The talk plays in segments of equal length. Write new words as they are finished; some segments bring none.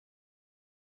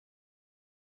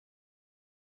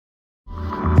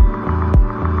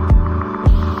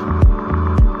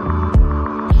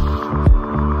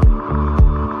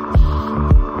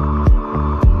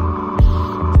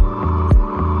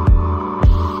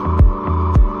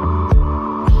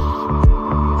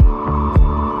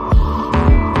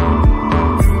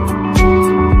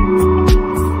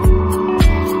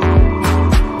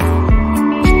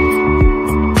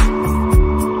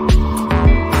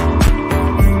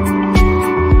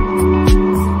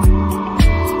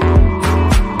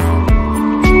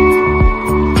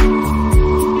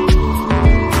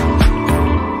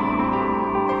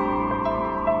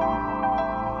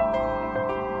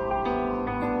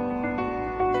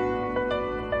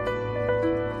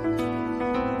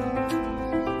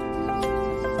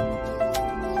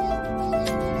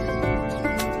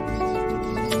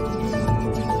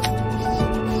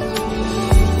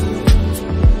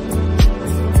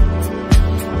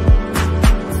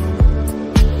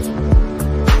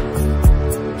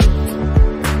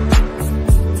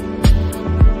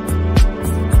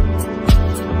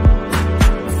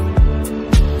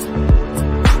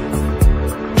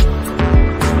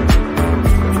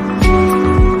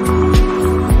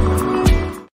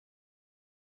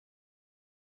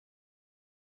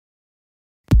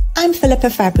I'm Philippa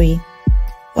Fabry.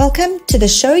 Welcome to the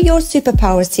Show Your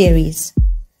Superpower series.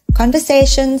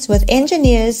 Conversations with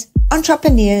engineers,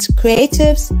 entrepreneurs,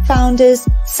 creatives, founders,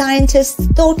 scientists,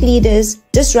 thought leaders,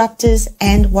 disruptors,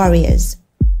 and warriors.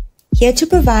 Here to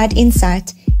provide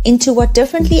insight into what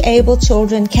differently able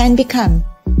children can become,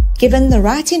 given the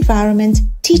right environment,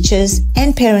 teachers,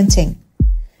 and parenting.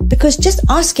 Because just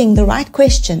asking the right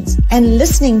questions and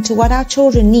listening to what our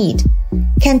children need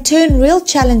can turn real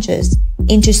challenges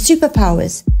into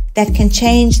superpowers that can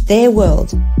change their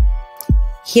world.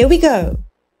 Here we go.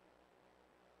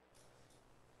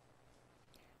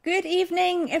 Good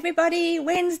evening, everybody.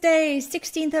 Wednesday,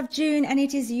 16th of June, and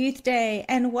it is Youth Day.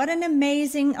 And what an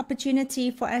amazing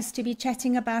opportunity for us to be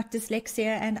chatting about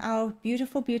dyslexia and our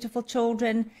beautiful, beautiful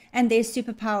children and their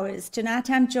superpowers.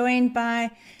 Tonight, I'm joined by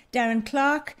Darren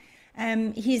Clark.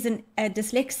 He's a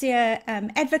dyslexia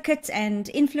advocate and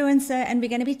influencer, and we're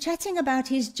going to be chatting about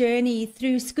his journey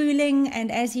through schooling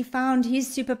and as he found his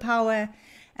superpower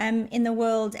in the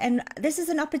world. And this is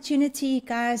an opportunity,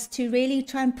 guys, to really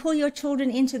try and pull your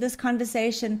children into this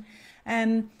conversation.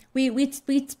 We're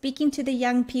speaking to the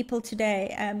young people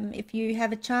today. If you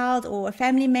have a child or a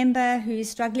family member who is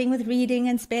struggling with reading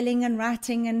and spelling and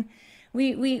writing, and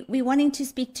we're wanting to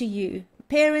speak to you.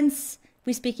 Parents,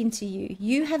 we're speaking to you.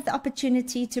 You have the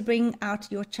opportunity to bring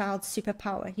out your child's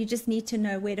superpower. You just need to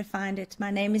know where to find it. My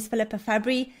name is Philippa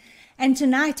Fabry, and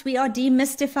tonight we are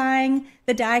demystifying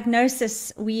the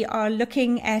diagnosis. We are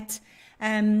looking at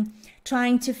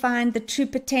trying to find the true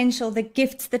potential, the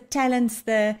gifts, the talents,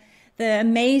 the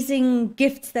amazing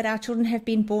gifts that our children have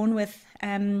been born with.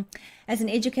 As an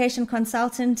education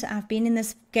consultant, I've been in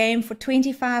this game for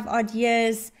 25 odd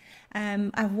years.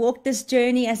 I've walked this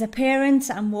journey as a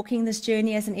parent. I'm walking this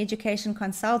journey as an education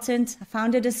consultant. I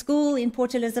founded a school in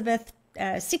Port Elizabeth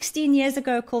 16 years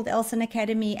ago called Elson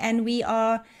Academy, and we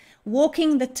are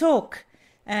walking the talk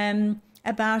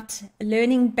about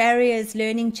learning barriers,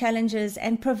 learning challenges,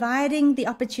 and providing the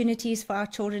opportunities for our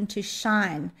children to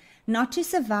shine, not to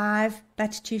survive,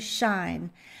 but to shine.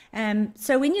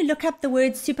 So when you look up the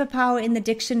word superpower in the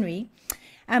dictionary,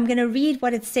 I'm going to read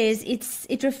what it says.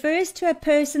 It refers to a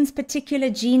person's particular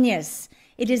genius.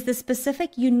 It is the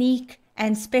specific, unique,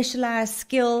 and specialized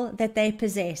skill that they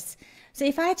possess. So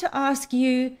if I had to ask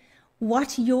you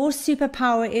what your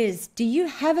superpower is, do you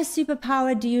have a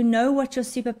superpower? Do you know what your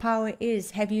superpower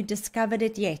is? Have you discovered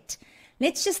it yet?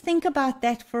 Let's just think about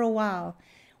that for a while.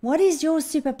 What is your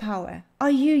superpower?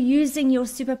 Are you using your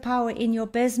superpower in your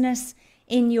business,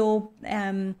 in your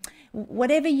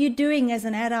whatever you're doing as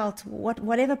an adult,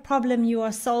 whatever problem you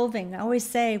are solving? I always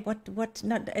say,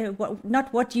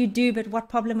 not what you do, but what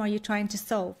problem are you trying to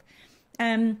solve?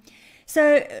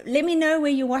 So let me know where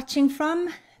you're watching from.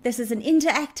 This is an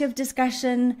interactive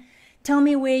discussion. Tell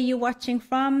me where you're watching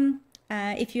from.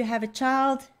 If you have a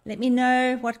child, let me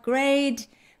know what grade.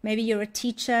 Maybe you're a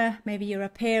teacher, maybe you're a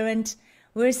parent.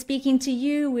 We're speaking to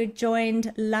you. We're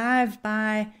joined live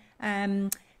by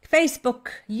Facebook,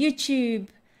 YouTube,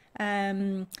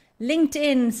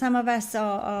 LinkedIn. Some of us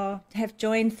have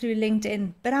joined through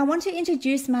LinkedIn, but I want to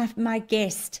introduce my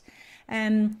guest.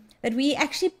 That we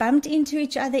actually bumped into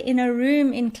each other in a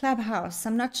room in Clubhouse.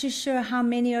 I'm not too sure how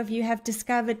many of you have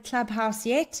discovered Clubhouse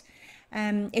yet.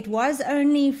 It was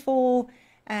only for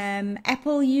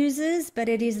Apple users, but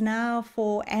it is now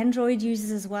for Android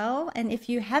users as well. And if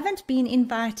you haven't been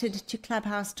invited to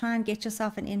Clubhouse, try and get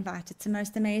yourself an invite. It's the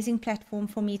most amazing platform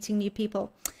for meeting new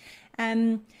people.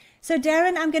 So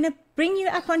Darren, I'm going to bring you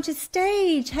up onto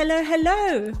stage. Hello,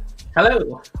 hello.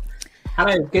 Hello.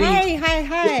 Hello. Good evening.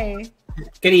 Hi.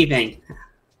 Good evening.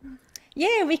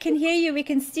 Yeah, we can hear you, we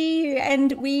can see you,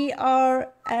 and we are,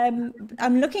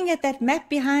 I'm looking at that map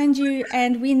behind you,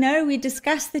 and we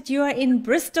discussed that you are in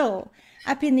Bristol,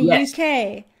 up in the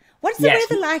UK. What's the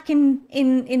weather like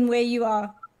in where you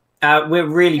are? We're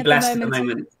really blessed at the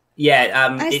moment.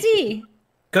 Yeah. I see.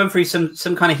 Going through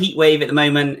some kind of heat wave at the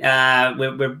moment.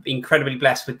 We're incredibly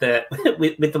blessed with the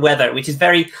with the weather, which is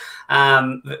very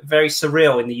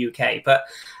surreal in the UK. But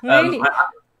really?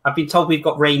 I've been told we've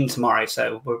got rain tomorrow,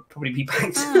 so we'll probably be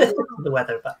back to the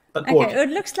weather. But gorgeous. Okay, it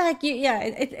looks like you. Yeah,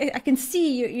 I can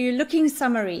see you. You're looking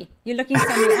summery. You're looking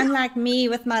summery, unlike me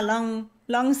with my long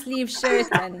sleeve shirt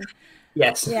and.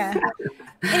 Yes. Yeah.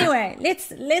 Anyway,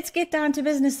 let's get down to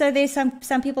business. So there's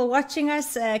some people watching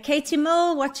us. Katie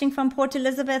Mill watching from Port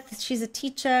Elizabeth. She's a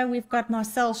teacher. We've got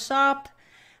Marcel Sharp.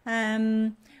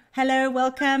 Hello,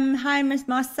 welcome. Hi, Miss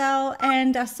Marcel.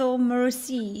 And I saw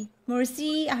Maurice,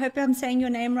 I hope I'm saying your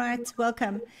name right.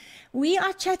 Welcome. We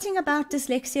are chatting about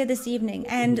dyslexia this evening,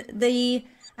 and the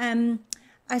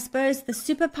I suppose the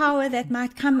superpower that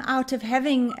might come out of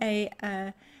having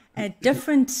a a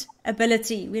different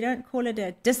ability. We don't call it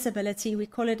a disability, we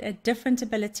call it a different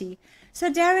ability.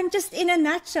 So Darren, just in a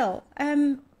nutshell,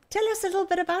 tell us a little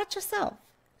bit about yourself.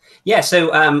 Yeah,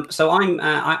 so I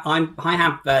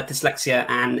have dyslexia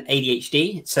and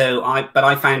ADHD. But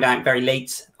I found out very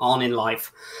late on in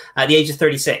life, at the age of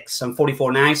 36. So I'm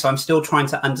 44 now, so I'm still trying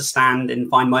to understand and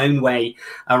find my own way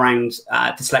around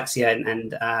dyslexia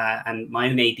and my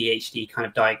own ADHD kind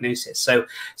of diagnosis. So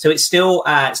it's still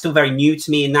very new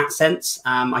to me in that sense.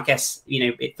 I guess, you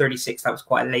know, at 36 that was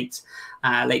quite a late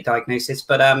diagnosis,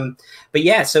 but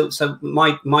yeah, so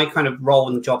my kind of role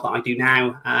in the job that I do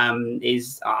now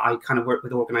is I kind of work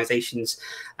with organizations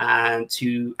and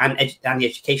the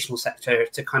educational sector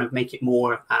to kind of make it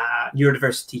more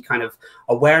neurodiversity kind of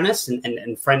awareness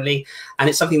and friendly, and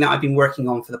it's something that I've been working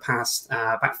on for the past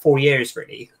about 4 years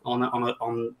really on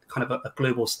kind of a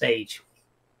global stage.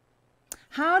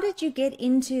 How did you get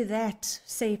into that,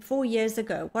 say 4 years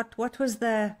ago? What was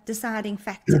the deciding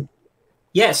factor?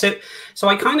 Yeah, so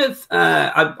I kind of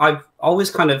I've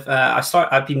always kind of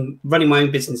I've been running my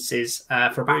own businesses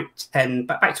for about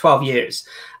 12 years,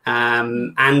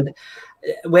 and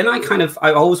when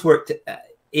I always worked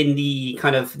in the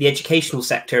kind of the educational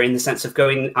sector, in the sense of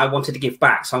I wanted to give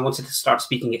back. So I wanted to start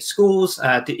speaking at schools.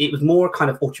 It was more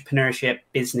kind of entrepreneurship,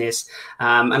 business,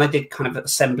 and I did kind of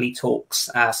assembly talks.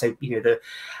 So, you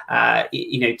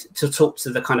know, to talk to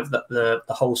the kind of the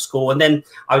whole school. And then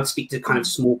I would speak to kind of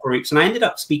small groups. And I ended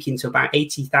up speaking to about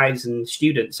 80,000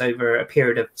 students over a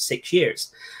period of 6 years.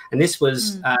 And this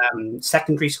was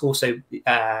secondary school. So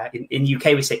in the UK,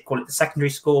 we call it the secondary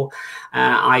school.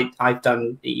 I've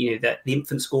done, you know, the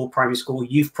infant school, primary school,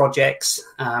 youth projects,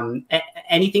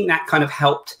 anything that kind of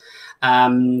helped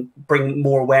bring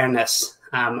more awareness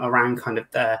around kind of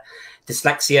the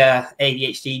dyslexia,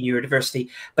 ADHD, neurodiversity.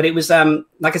 But it was,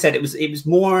 like I said, it was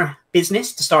more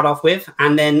business to start off with.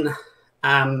 And then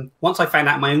once I found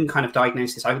out my own kind of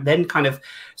diagnosis, I then kind of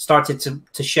started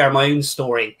to share my own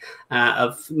story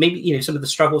of maybe, you know, some of the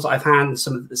struggles I've had and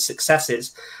some of the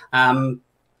successes.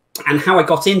 And how I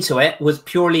got into it was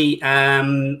purely,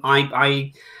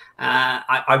 I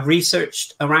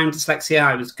researched around dyslexia.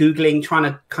 I was Googling, trying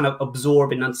to kind of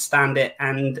absorb and understand it.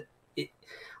 And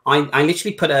I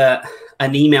literally put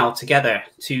an email together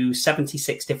to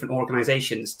 76 different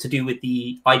organizations to do with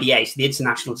the IDA, so the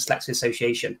International Dyslexia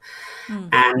Association.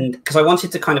 And because I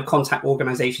wanted to kind of contact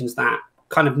organizations that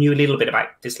kind of knew a little bit about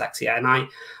dyslexia. And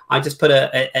I just put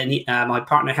my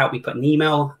partner helped me put an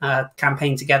email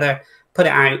campaign together, put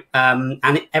it out,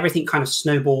 and everything kind of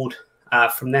snowballed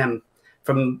from them.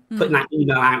 From putting that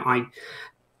email out,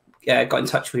 I got in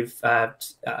touch with a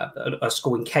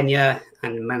school in Kenya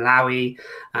and Malawi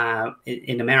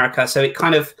in America. So it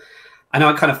kind of, I know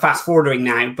I'm kind of fast forwarding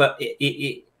now, but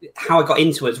how I got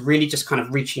into it is really just kind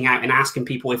of reaching out and asking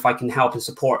people if I can help and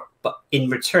support. But in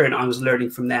return, I was learning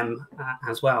from them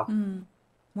as well.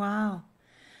 Wow.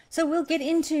 So we'll get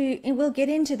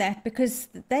into that, because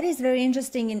that is very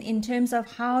interesting in terms of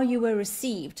how you were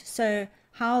received. So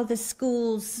how the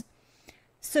schools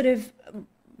sort of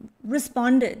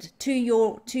responded to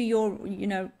your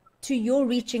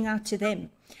reaching out to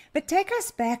them. But take us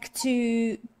back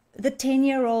to the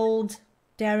 10-year-old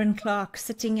Darren Clark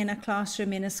sitting in a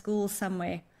classroom in a school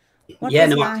somewhere. What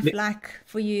was life like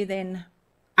for you then?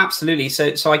 Absolutely.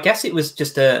 So I guess it was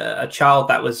just a child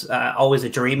that was always a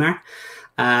dreamer,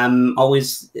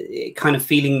 always kind of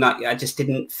feeling like I just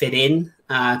didn't fit in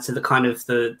to the kind of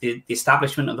the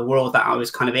establishment of the world that I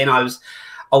was kind of in. I was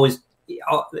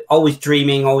always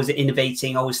dreaming, always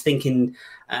innovating, always thinking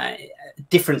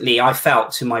differently, I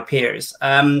felt, to my peers.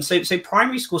 So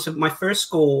primary school, so my first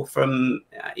school from,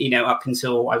 up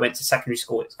until I went to secondary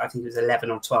school, I think it was 11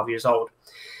 or 12 years old.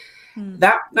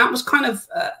 That was kind of,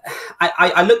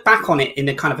 I look back on it in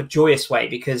a kind of a joyous way,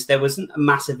 because there wasn't a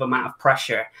massive amount of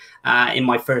pressure in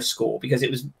my first school, because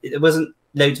it wasn't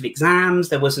loads of exams.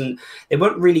 They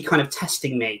weren't really kind of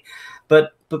testing me.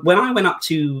 But when I went up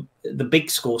to the big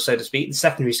school, so to speak, the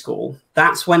secondary school,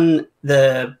 that's when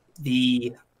the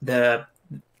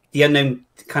unknown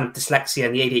kind of dyslexia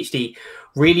and the ADHD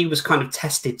really was kind of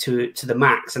tested to the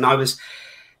max. And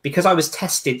because I was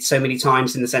tested so many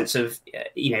times in the sense of,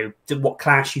 what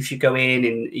class you should go in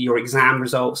and your exam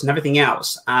results and everything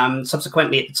else.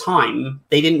 Subsequently, at the time,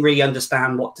 they didn't really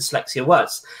understand what dyslexia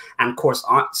was. And of course,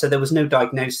 so there was no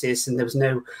diagnosis, and there was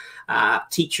no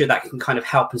teacher that can kind of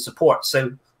help and support.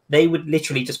 So they would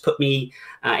literally just put me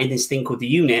in this thing called the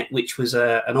unit, which was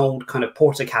an old kind of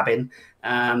porter cabin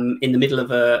in the middle of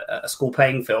a school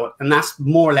playing field. And that's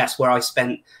more or less where I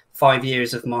spent 5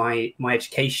 years of my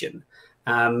education,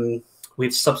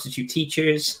 with substitute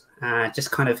teachers,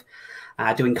 just kind of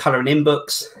doing colouring in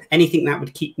books, anything that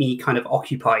would keep me kind of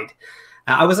occupied.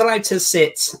 I was allowed to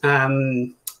sit,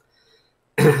 I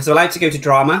was allowed to go to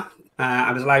drama.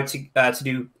 I was allowed to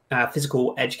do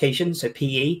physical education, so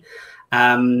PE,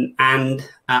 and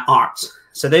art.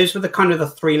 So those were the kind of the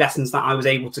 3 lessons that I was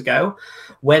able to go.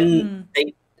 When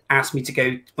they asked me to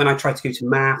go, when I tried to go to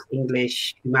math,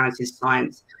 English, humanities,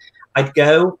 science, I'd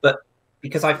go, but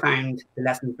because I found the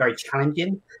lessons very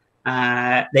challenging,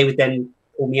 they would then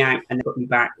pull me out and put me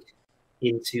back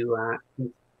into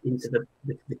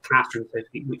the classroom, so to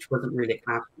speak, which wasn't really a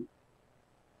classroom.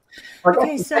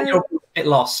 Okay, so you're a bit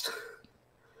lost.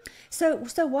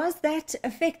 So was that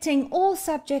affecting all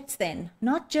subjects then,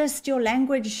 not just your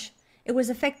language? It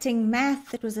was affecting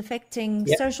math, it was affecting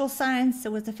social science,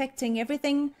 it was affecting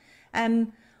everything.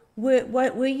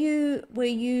 Were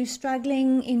you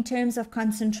struggling in terms of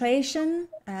concentration,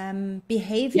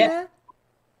 behavior? Yeah.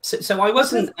 So I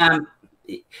wasn't.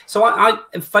 So I,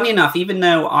 funny enough, even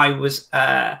though I was,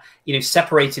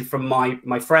 separated from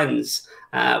my friends,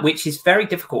 which is very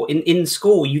difficult in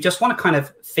school, you just want to kind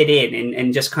of fit in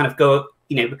and just kind of go,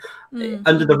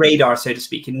 under the radar, so to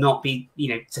speak, and not be,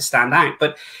 to stand out.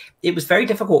 But it was very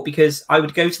difficult because I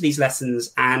would go to these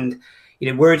lessons and,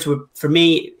 words were, for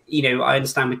me, I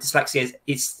understand with dyslexia,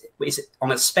 it's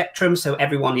on a spectrum, so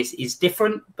everyone is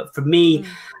different. But for me,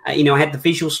 I had the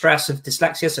visual stress of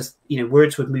dyslexia, so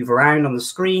words would move around on the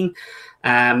screen,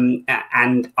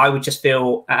 and I would just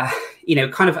feel,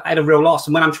 kind of at a real loss.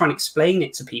 And when I'm trying to explain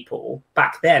it to people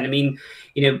back then, I mean,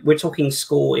 we're talking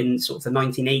school in sort of the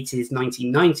 1980s,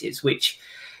 1990s, which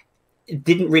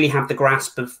didn't really have the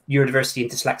grasp of neurodiversity and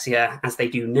dyslexia as they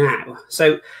do now.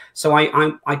 So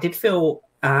I did feel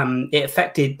it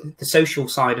affected the social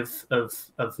side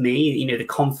of me, the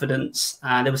confidence.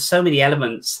 There were so many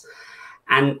elements,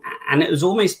 and it was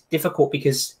almost difficult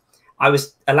because I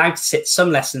was allowed to sit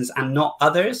some lessons and not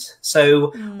others. So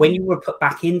when you were put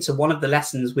back into one of the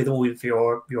lessons with all of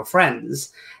your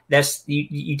friends,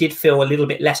 you did feel a little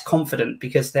bit less confident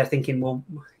because they're thinking, well,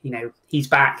 he's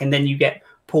back, and then you get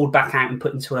pulled back out and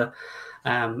put into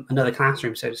another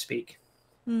classroom, so to speak.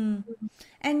 And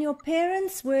your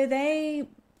parents, were they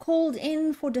called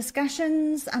in for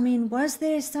discussions? I mean, was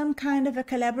there some kind of a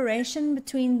collaboration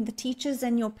between the teachers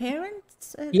and your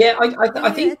parents? Yeah,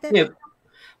 I think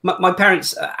my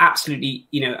parents absolutely,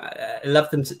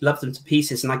 loved them to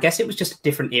pieces, and I guess it was just a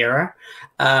different era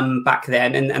back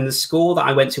then. And the school that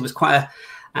I went to was quite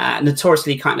a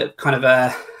notoriously kind of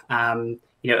a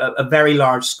a very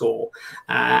large school,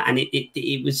 and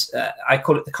it was I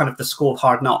call it the school of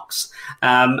hard knocks,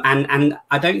 and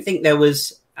I don't think there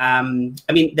was. I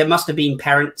mean, there must have been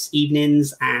parents'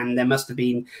 evenings, and there must have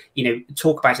been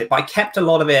talk about it, but I kept a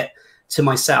lot of it to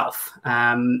myself,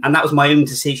 and that was my own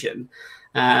decision.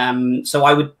 So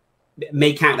I would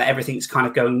make out that everything's kind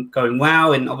of going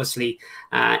well, and obviously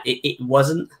it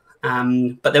wasn't.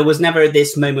 But there was never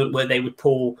this moment where they would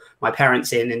pull my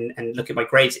parents in and look at my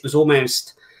grades. It was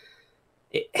almost,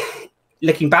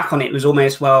 looking back on it, it was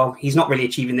almost, well, he's not really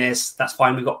achieving this. That's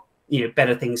fine. We've got,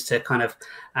 better things to kind of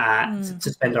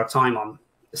to spend our time on,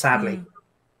 sadly.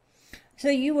 So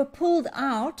you were pulled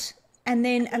out and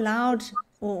then allowed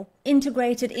or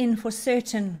integrated in for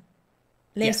certain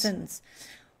lessons. Yes.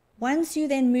 Once you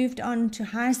then moved on to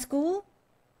high school,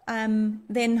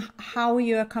 then how were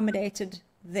you accommodated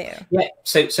there? Yeah,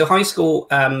 so high school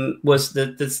was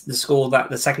the school, that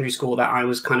the secondary school that I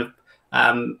was kind of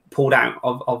pulled out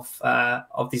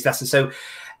of these lessons. So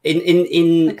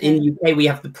in UK we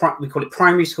have we call it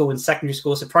primary school and secondary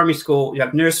school. So primary school, you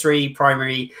have nursery,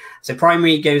 primary. So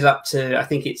primary goes up to, I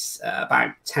think it's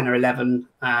about 10 or 11,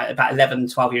 about 11,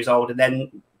 12 years old, and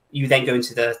then you then go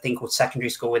into the thing called secondary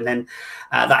school, and then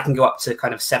that can go up to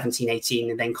kind of 17,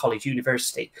 18, and then college,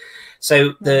 university.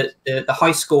 So the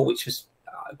high school, which was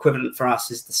equivalent for us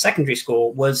as the secondary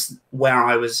school, was where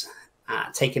I was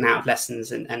taken out of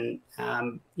lessons and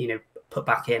put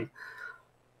back in.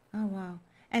 Oh wow!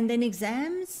 And then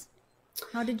exams?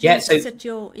 How did you sit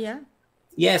your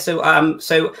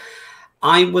So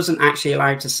I wasn't actually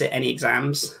allowed to sit any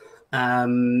exams.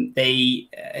 They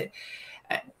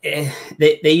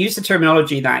used the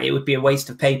terminology that it would be a waste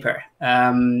of paper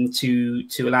to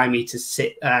allow me to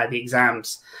sit the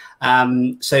exams.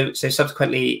 So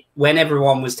subsequently, when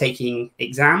everyone was taking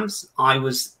exams, I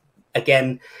was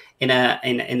again in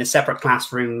a separate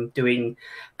classroom doing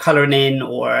colouring in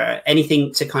or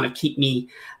anything to kind of keep me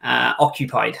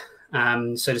occupied,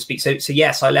 so to speak. So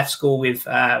yes, I left school with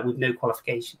no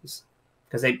qualifications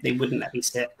because they wouldn't let me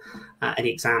sit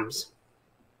any exams.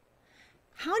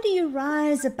 How do you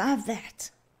rise above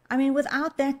that? I mean,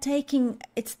 without that taking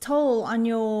its toll on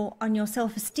your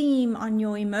self-esteem, on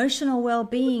your emotional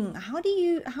well-being, how do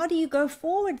you go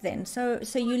forward then? So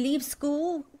you leave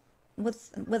school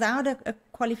without a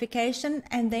qualification,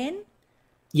 and then?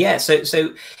 Yeah,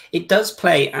 so it does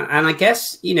play, and I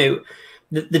guess, you know,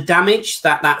 the damage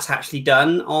that's actually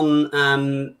done on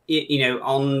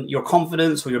on your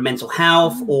confidence or your mental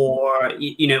health, or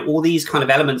you know, all these kind of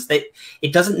elements, that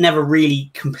it doesn't never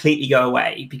really completely go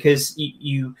away, because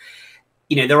you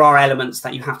know, there are elements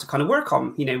that you have to kind of work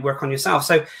on, you know, work on yourself.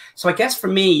 So I guess for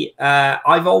me,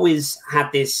 I've always had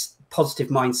this positive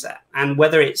mindset, and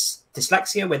whether it's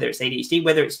dyslexia, whether it's ADHD,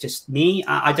 whether it's just me,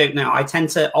 I don't know. I tend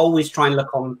to always try and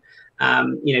look on,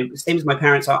 you know, same as my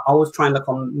parents, I always try and look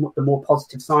on the more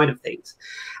positive side of things.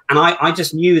 And I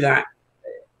just knew that,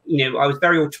 you know, I was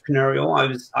very entrepreneurial.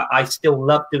 I still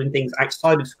loved doing things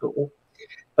outside of school,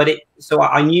 but so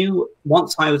I knew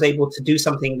once I was able to do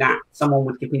something that someone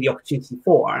would give me the opportunity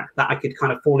for, that I could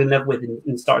kind of fall in love with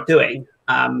and start doing,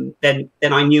 then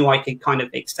I knew I could kind of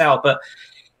excel. But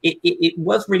it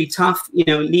was really tough, you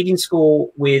know, leaving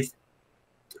school with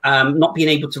not being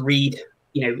able to read,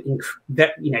 you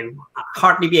know,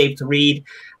 hardly be able to read.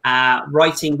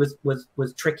 Writing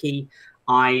was tricky.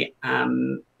 You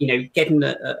know, getting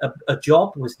a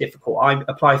job was difficult. I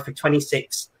applied for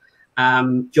 26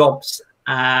 jobs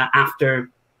after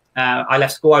I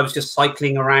left school. I was just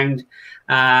cycling around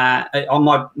on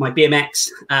my BMX,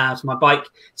 so my bike,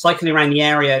 cycling around the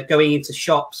area, going into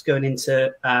shops, going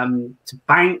into to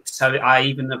banks. So I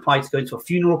even applied to go into a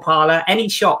funeral parlor, any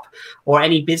shop or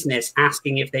any business,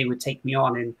 asking if they would take me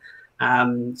on.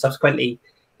 And subsequently,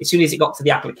 as soon as it got to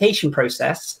the application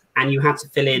process and you had to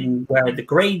fill in where the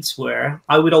grades were,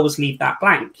 I would always leave that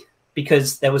blank,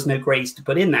 because there was no grades to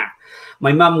put in there.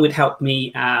 My mum would help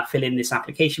me fill in this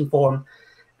application form.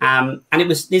 And it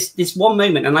was this one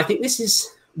moment, and I think this is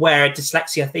where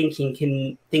dyslexia thinking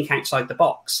can think outside the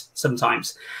box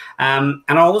sometimes. And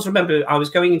I always remember I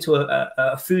was going into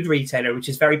a food retailer, which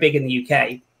is very big in the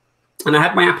UK, and I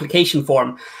had my application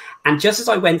form. And just as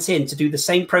I went in to do the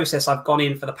same process I've gone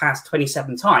in for the past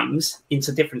 27 times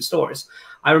into different stores,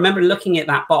 I remember looking at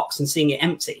that box and seeing it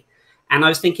empty. And I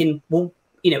was thinking, well,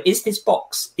 you know, is this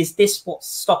what's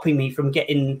stopping me from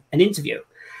getting an interview?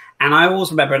 And I always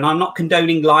remember, and I'm not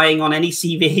condoning lying on any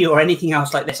CV or anything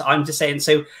else like this, I'm just saying,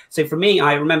 so for me,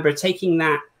 I remember taking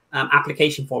that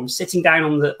application form, sitting down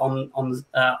on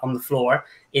the floor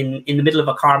in the middle of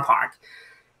a car park,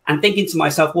 and thinking to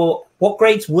myself, well, what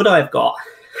grades would I have got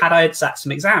had I had sat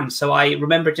some exams? So I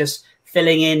remember just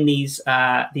filling in these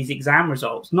exam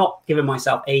results, not giving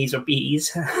myself A's or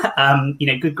B's, you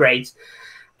know, good grades.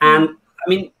 And I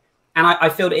mean, and I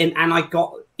filled it in, and I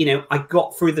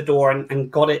got through the door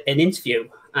and got an interview.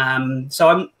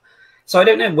 So I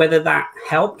don't know whether that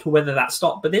helped or whether that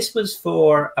stopped, but this was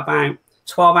for about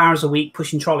 12 hours a week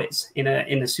pushing trolleys in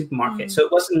a supermarket. So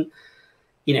it wasn't,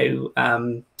 you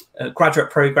know, a graduate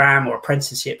program or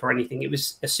apprenticeship or anything. It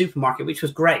was a supermarket, which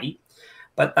was great,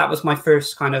 but that was my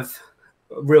first kind of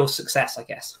real success, I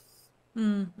guess.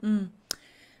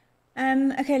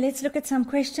 Okay, let's look at some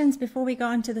questions before we go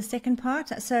on to the second part.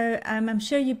 So I'm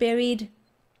sure you buried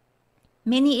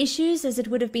many issues, as it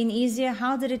would have been easier.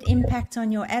 How did it impact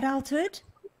on your adulthood?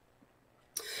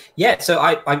 Yeah, so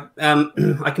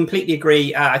I completely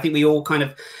agree. I think we all kind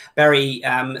of bury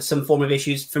some form of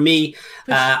issues. For me,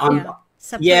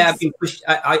 I've been pushed.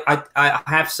 I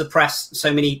have suppressed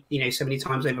so many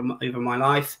times over my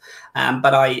life.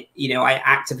 But I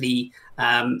actively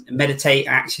meditate,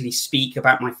 actually speak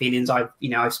about my feelings.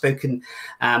 I've spoken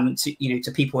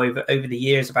to people over the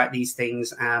years about these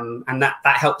things, and that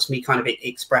helps me kind of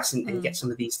express and get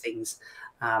some of these things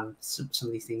out.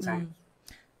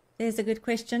 There's a good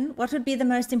question. What would be the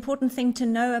most important thing to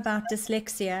know about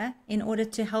dyslexia in order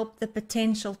to help the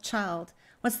potential child?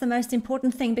 What's the most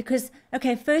important thing? Because,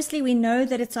 okay, firstly, we know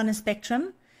that it's on a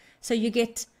spectrum. So you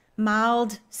get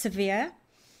mild, severe.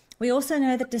 We also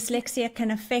know that dyslexia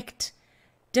can affect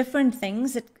different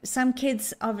things. That some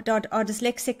kids are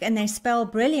dyslexic and they spell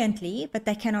brilliantly, but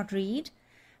they cannot read.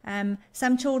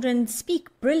 Some children speak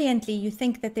brilliantly. You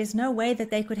think that there's no way that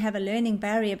they could have a learning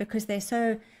barrier because they're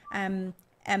so,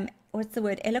 what's the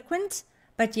word, eloquent,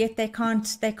 but yet they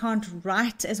can't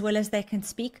write as well as they can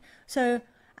speak. So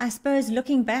I suppose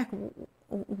looking back,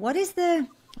 what is the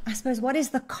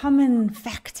common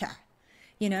factor,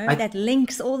 that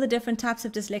links all the different types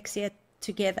of dyslexia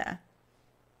together?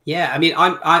 Yeah, I mean,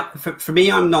 for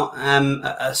me, I'm not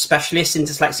a specialist in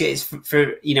dyslexia. It's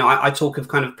I talk of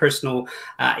kind of personal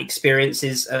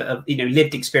experiences, of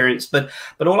lived experience. But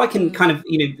all I can kind of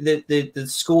the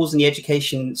schools and the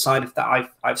education side of that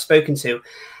I've spoken to,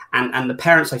 and the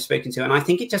parents I've spoken to. And I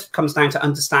think it just comes down to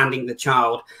understanding the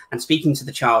child and speaking to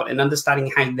the child and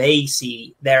understanding how they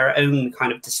see their own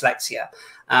kind of dyslexia.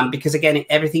 Because again,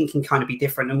 everything can kind of be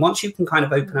different. And once you can kind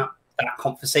of open up that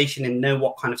conversation and know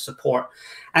what kind of support,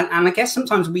 and I guess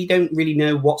sometimes we don't really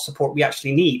know what support we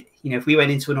actually need. You know, if we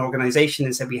went into an organization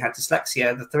and said we had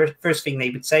dyslexia, the first thing they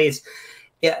would say is,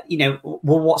 yeah, you know,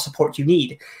 well, what support do you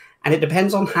need? And it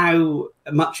depends on how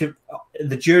much of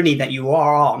the journey that you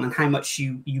are on and how much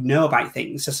you know about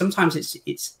things. So sometimes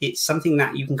it's something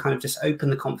that you can kind of just open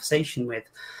the conversation with.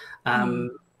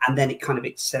 And then it kind of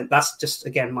that's just,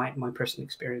 again, my personal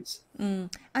experience.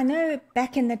 I know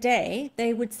back in the day,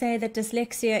 they would say that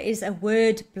dyslexia is a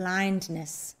word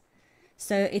blindness.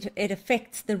 So it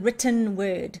affects the written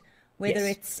word,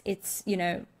 whether it's you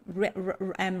know,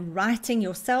 writing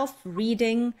yourself,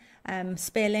 reading,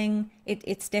 spelling.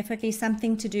 It's definitely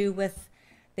something to do with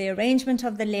the arrangement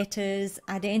of the letters,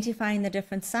 identifying the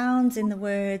different sounds in the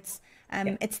words.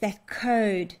 It's that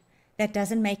code that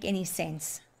doesn't make any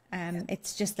sense.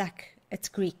 It's just like, it's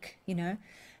Greek, you know.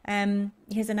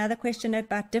 Here's another question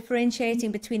about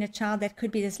differentiating between a child that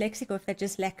could be dyslexic or if they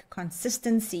just lack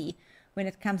consistency when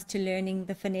it comes to learning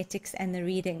the phonetics and the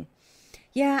reading.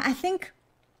 Yeah, I think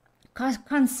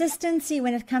consistency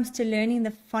when it comes to learning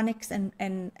the phonics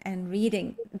and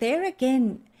reading, there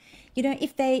again, you know,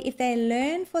 if they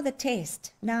learn for the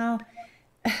test. Now,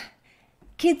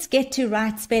 kids get to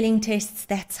write spelling tests.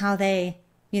 That's how they,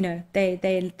 you know, they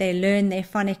learn their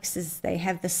phonics. Is they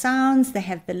have the sounds, they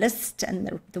have the list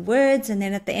and the words, and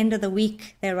then at the end of the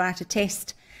week they write a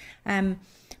test.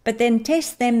 But then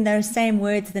test them those same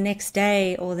words the next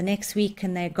day or the next week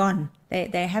and they're gone.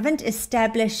 They haven't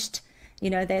established, you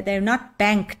know, they're not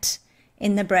banked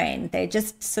in the brain. They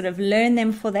just sort of learn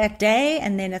them for that day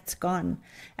and then it's gone.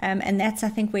 And that's, I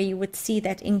think, where you would see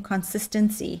that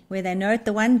inconsistency, where they know it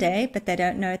the one day, but they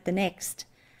don't know it the next.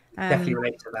 Definitely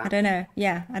relate to that. I don't know.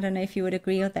 Yeah, I don't know if you would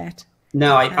agree with that.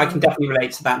 No, I can definitely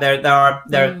relate to that. There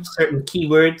are certain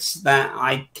keywords that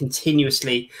I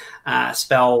continuously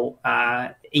spell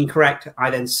incorrect. I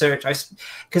then search.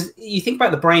 Because you think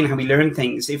about the brain, how we learn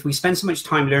things. If we spend so much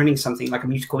time learning something like a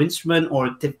musical instrument or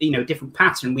different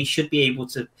pattern, we should be able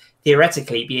to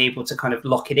theoretically be able to kind of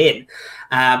lock it in.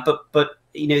 But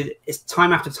you know, it's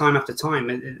time after time after time.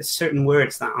 There's certain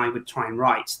words that I would try and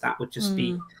write that would just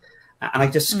be, and I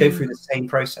just go through the same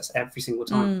process every single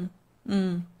time.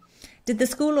 Did the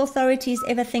school authorities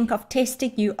ever think of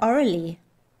testing you orally?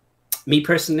 Me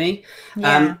personally,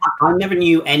 I never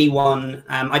knew anyone.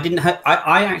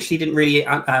 I actually didn't really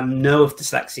know of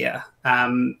dyslexia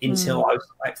until I was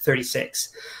like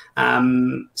 36.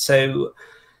 So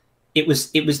it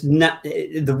was not,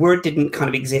 the word didn't kind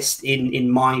of exist in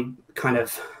my kind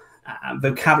of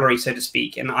vocabulary, so to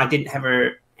speak, and I didn't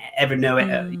ever know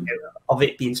it of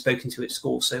it being spoken to at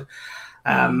school. So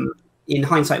in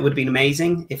hindsight, it would have been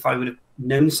amazing if I would have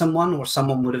known someone or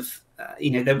someone would have,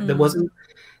 there wasn't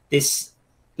this,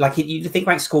 like, you think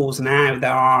about schools now,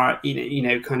 there are,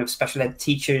 kind of special ed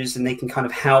teachers and they can kind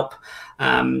of help,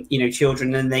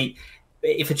 children. And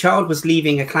if a child was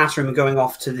leaving a classroom and going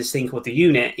off to this thing called the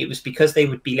unit, it was because they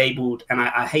would be labeled, and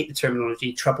I hate the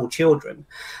terminology, troubled children.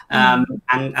 And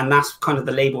that's kind of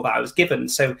the label that I was given.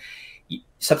 So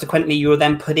subsequently, you were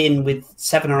then put in with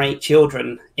 7 or 8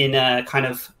 children in a kind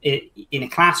of in a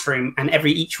classroom, and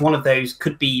each one of those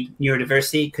could be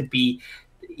neurodiversity, could be,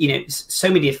 so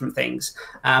many different things.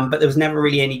 But there was never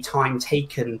really any time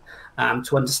taken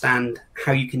to understand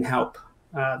how you can help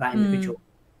that individual.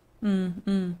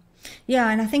 Yeah,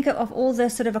 and I think of all the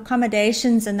sort of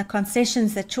accommodations and the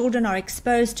concessions that children are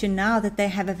exposed to now that they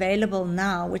have available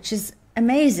now, which is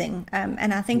amazing.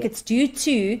 And I think it's due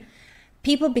to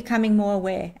people becoming more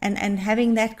aware and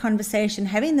having this conversation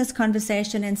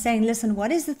and saying, listen,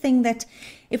 what is the thing that,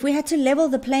 if we had to level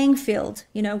the playing field,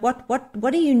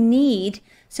 what do you need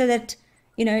so that,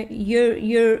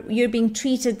 you're being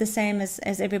treated the same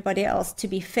as everybody else, to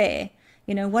be fair?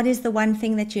 What is the one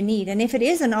thing that you need? And if it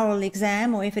is an oral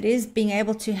exam, or if it is being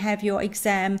able to have your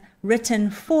exam written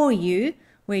for you,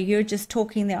 where you're just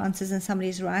talking the answers and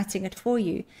somebody's writing it for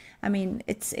you, I mean,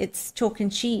 it's chalk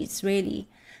and cheese, really.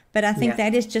 But I think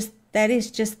that is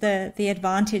just the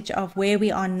advantage of where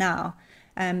we are now,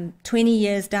 20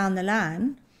 years down the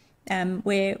line,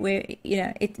 where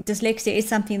dyslexia is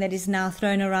something that is now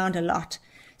thrown around a lot.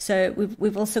 So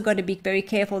we've also got to be very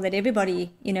careful that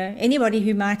everybody, anybody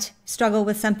who might struggle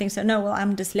with something, so no, well,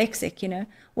 I'm dyslexic,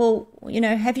 well,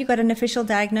 have you got an official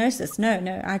diagnosis?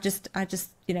 No, I just,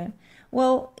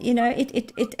 well,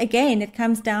 it again, it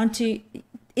comes down to,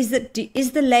 is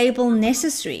the label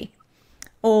necessary?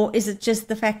 or is it just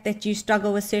the fact that you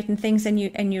struggle with certain things and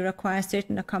you require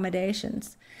certain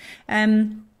accommodations?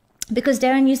 Because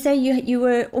Darren, you say you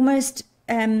were almost,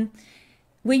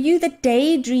 were you the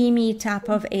daydreamy type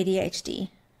of ADHD,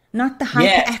 not the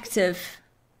hyperactive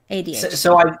ADHD?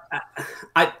 So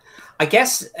I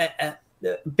guess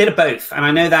a bit of both, and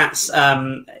I know that's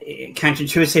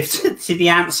counterintuitive to the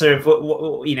answer of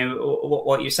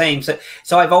what you're saying.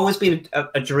 So I've always been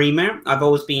a dreamer. I've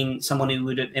always been someone who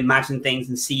would imagine things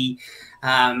and see,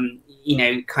 kind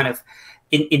of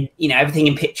in everything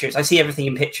in pictures. I see everything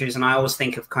in pictures, and I always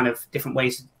think of kind of different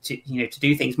ways to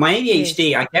do things. My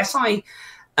ADHD, I guess the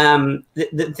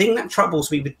thing that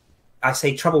troubles me with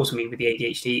the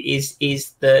ADHD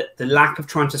is the lack of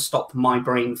trying to stop my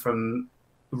brain from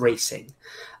racing.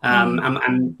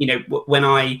 And when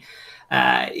I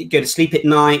go to sleep at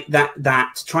night,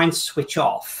 that trying to switch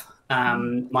off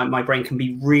my brain can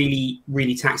be really,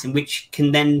 really taxing, which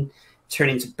can then turn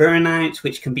into burnout,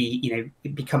 which can be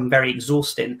become very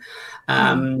exhausting.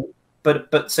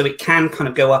 But so it can kind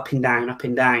of go up and down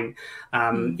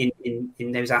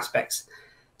in those aspects.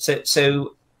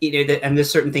 So and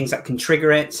there's certain things that can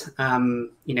trigger it.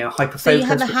 Hyperfocus. So you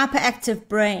have a hyperactive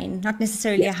brain, not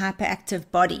necessarily a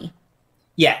hyperactive body.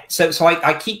 Yeah. So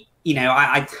I keep,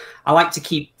 I like to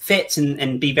keep fit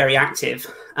and be very active,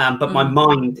 but my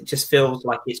mind just feels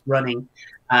like it's running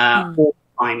all the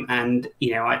time. And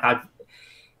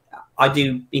I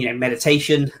do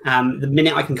meditation. The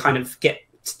minute I can kind of get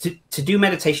to do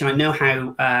meditation, I know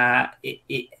how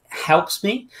it helps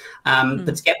me,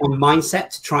 but to get my mindset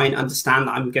to try and understand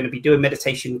that I'm going to be doing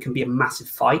meditation can be a massive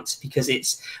fight, because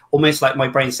it's almost like my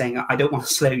brain saying, I don't want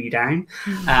to slow you down.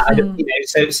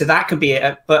 So that could be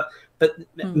but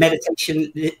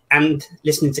meditation and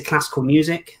listening to classical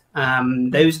music,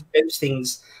 those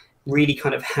things really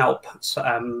kind of help.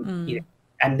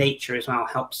 And nature as well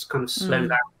helps kind of slow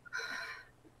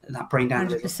that brain down.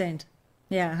 100%.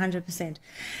 Yeah, 100%.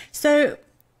 So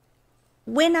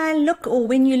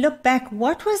when you look back,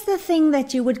 what was the thing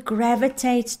that you would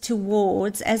gravitate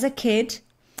towards as a kid,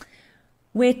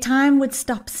 where time would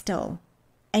stop still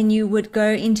and you would go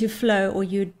into flow, or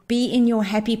you'd be in your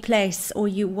happy place, or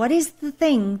what is the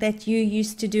thing that you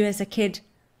used to do as a kid?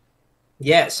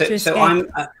 Yeah, so I'm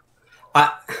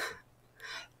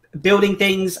building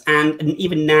things, and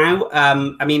even now,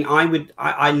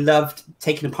 I loved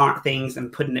taking apart things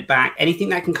and putting it back. Anything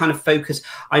that can kind of focus.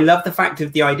 I love the fact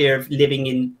of the idea of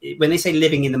when they say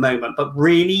living in the moment, but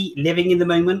really living in the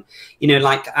moment.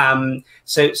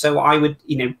 So I would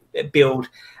build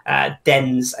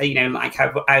dens, like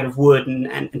out of wood,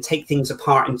 and take things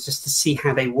apart and just to see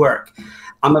how they work.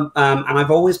 And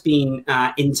I've always been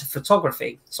into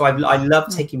photography, so I love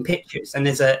taking pictures. And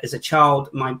as a child,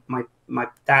 my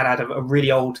dad had a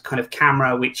really old kind of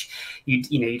camera, which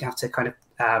you'd have to kind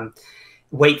of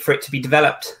wait for it to be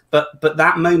developed. But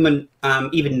that moment,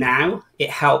 even now, it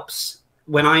helps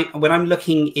when I'm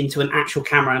looking into an actual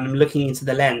camera and I'm looking into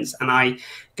the lens and I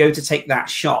go to take that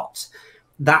shot.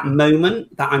 That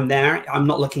moment that I'm there, I'm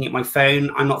not looking at my phone.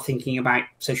 I'm not thinking about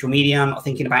social media. I'm not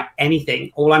thinking about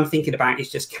anything. All I'm thinking about is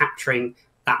just capturing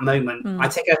that moment. I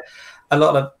take a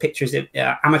lot of pictures of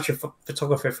amateur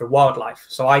photographer for wildlife.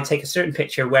 So I take a certain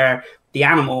picture where the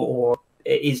animal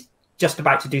is just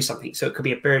about to do something. So it could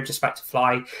be a bird just about to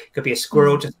fly. It could be a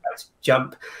squirrel just about to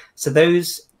jump. So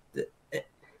those,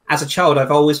 as a child,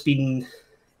 I've always been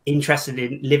interested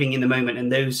in living in the moment,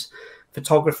 and those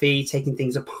photography, taking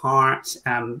things apart,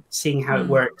 seeing how it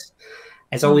works,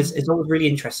 it's always really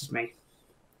interested me.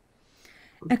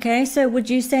 Okay, so would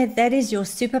you say that is your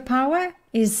superpower,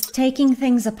 is taking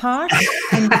things apart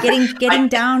and getting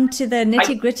down to the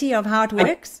nitty-gritty of how it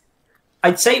works?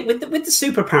 I'd say with the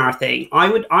superpower thing, I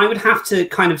would have to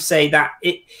kind of say that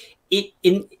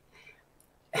the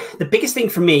biggest thing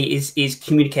for me is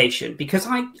communication, because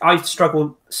I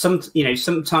struggle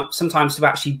sometimes to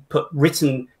actually put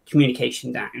written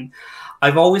communication down.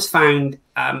 I've always found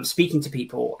speaking to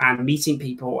people and meeting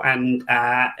people and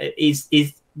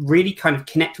is really kind of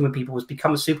connecting with people has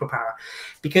become a superpower,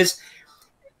 because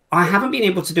I haven't been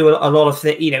able to do a lot of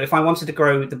the, if I wanted to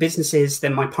grow the businesses,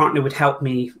 then my partner would help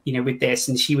me, with this,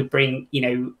 and she would bring,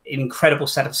 an incredible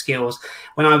set of skills.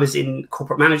 When I was in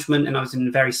corporate management and I was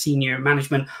in very senior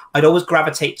management, I'd always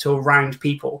gravitate to around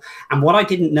people. And what I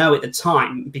didn't know at the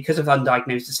time, because of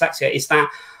undiagnosed dyslexia, is that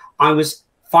I was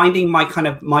finding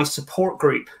my support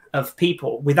group of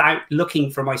people without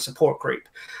looking for my support group.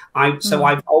 So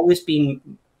I've always been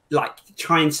like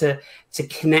trying to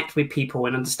connect with people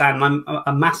and understand. And I'm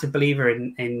a massive believer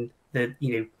in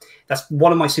the, that's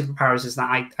one of my superpowers, is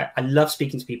that I love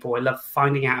speaking to people. I love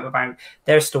finding out about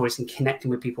their stories and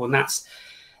connecting with people. And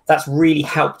that's really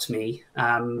helped me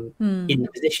in the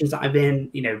positions that I've in,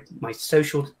 you know, my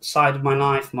social side of my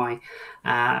life, my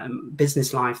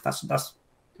business life. That's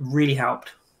really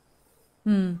helped.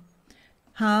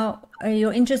 How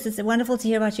your interest, it's wonderful to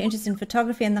hear about your interest in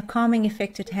photography and the calming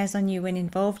effect it has on you when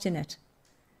involved in it.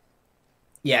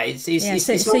 Yeah,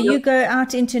 so you go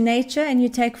out into nature and you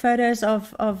take photos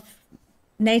of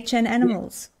nature and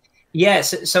animals.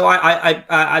 Yes, so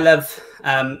I love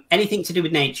anything to do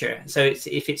with nature. So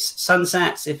if it's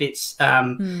sunsets, if it's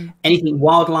anything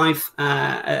wildlife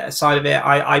side of it,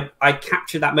 I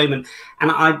capture that moment.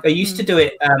 And I used to do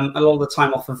it a lot of the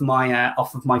time off of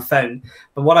my phone.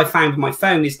 But what I found with my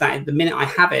phone is that the minute I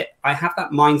have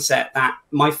that mindset that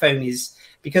my phone is,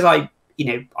 because I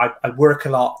work a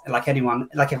lot like everyone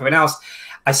else.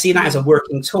 I see that as a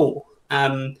working tool.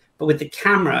 But with the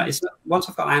camera, it's once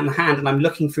I've got that in the hand and I'm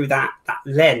looking through that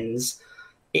lens,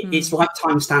 it's like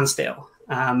time stands still.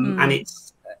 And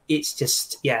it's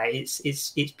just, yeah, it's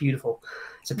beautiful.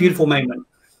 It's a beautiful moment.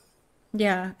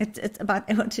 Yeah, it's about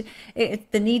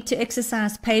the need to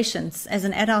exercise patience. As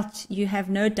an adult, you have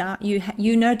no doubt,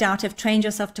 you no doubt have trained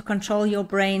yourself to control your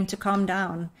brain to calm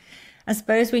down. I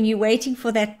suppose when you're waiting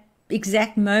for that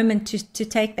exact moment to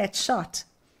take that shot,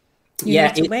 you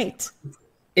need to wait.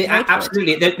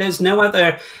 Absolutely. There's no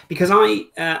other, because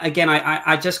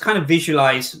I just kind of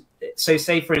visualize. So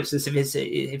say, for instance, if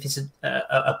it's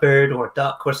a bird or a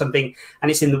duck or something, and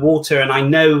it's in the water, and I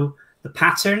know the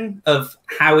pattern of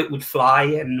how it would fly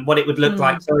and what it would look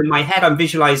like. So in my head, I'm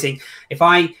visualizing if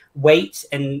I wait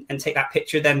and take that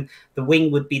picture, then the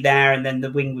wing would be there, and then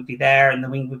the wing would be there, and the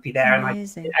wing would be there.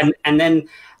 Amazing. And then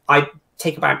I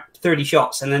take about 30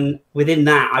 shots, and then within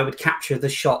that I would capture the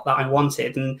shot that I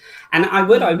wanted, and I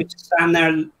would just stand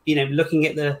there, you know, looking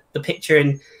at the picture,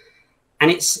 and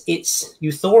it's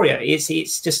euphoria.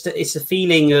 It's just a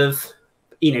feeling of,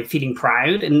 you know, feeling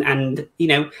proud, and you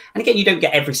know, and again, you don't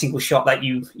get every single shot that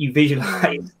you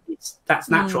visualize. That's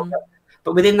natural,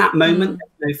 but within that moment,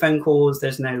 there's no phone calls,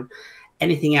 there's no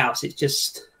anything else. It's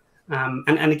just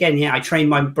and again, yeah, I train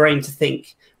my brain to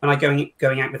think when I'm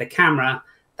going out with a camera.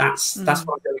 That's what I'm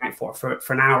going out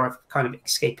for an hour of kind of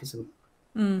escapism.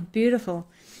 Beautiful.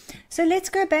 So let's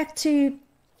go back to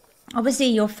obviously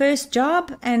your first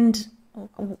job, and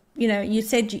you know, you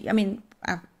said, I mean,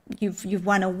 you've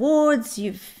won awards,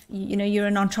 you're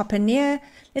an entrepreneur.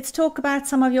 Let's talk about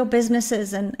some of your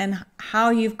businesses and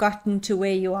how you've gotten to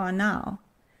where you are now.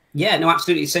 Yeah, no,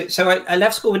 absolutely. So I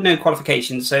left school with no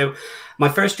qualifications. So my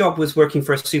first job was working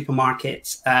for a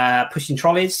supermarket, pushing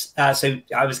trolleys. So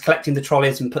I was collecting the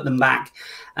trolleys and put them back.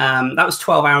 That was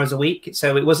 12 hours a week.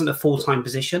 So it wasn't a full-time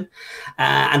position.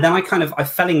 And then I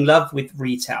fell in love with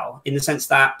retail, in the sense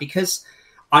that because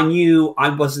I knew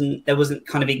there wasn't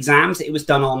kind of exams. It was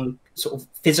done on sort of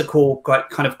physical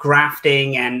kind of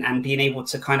grafting and being able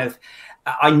to kind of,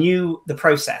 I knew the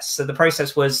process. So the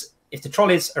process was, if the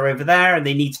trolleys are over there and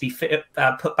they need to be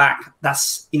put back, that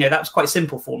was quite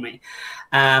simple for me.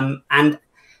 And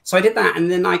so I did that. And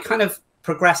then I kind of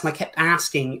progressed, and I kept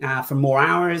asking for more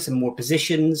hours and more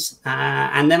positions.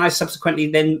 And then I subsequently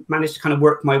then managed to kind of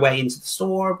work my way into the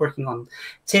store, working on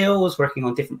tills, working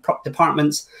on different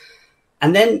departments.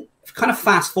 And then kind of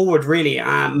fast forward, really,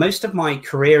 most of my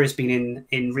career has been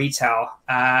in retail.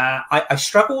 I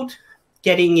struggled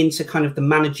getting into kind of the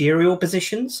managerial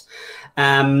positions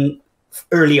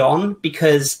early on,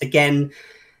 because again,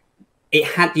 you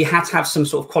had to have some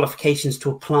sort of qualifications to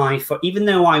apply for. Even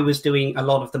though I was doing a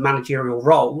lot of the managerial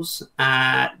roles,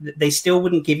 they still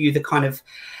wouldn't give you the kind of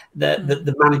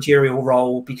the managerial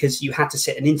role, because you had to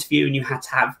sit an interview and you had to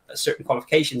have certain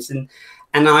qualifications. And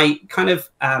I kind of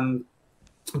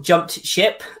jumped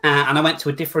ship and I went to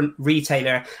a different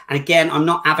retailer. And again, I'm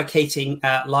not advocating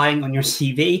lying on your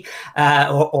CV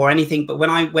or anything, but when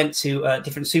I went to a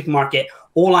different supermarket,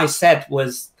 all I said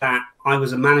was that I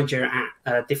was a manager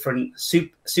at different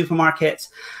supermarkets,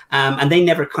 and they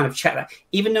never kind of checked that.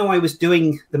 Even though I was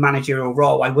doing the managerial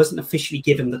role, I wasn't officially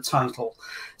given the title.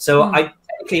 So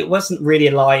technically it wasn't really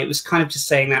a lie. It was kind of just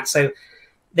saying that. So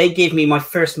they gave me my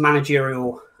first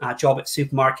managerial job at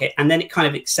supermarket, and then it kind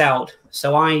of excelled.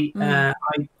 So I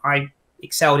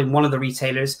excelled in one of the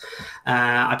retailers.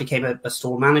 I became a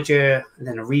store manager, and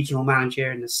then a regional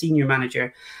manager, and a senior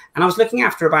manager. And I was looking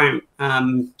after about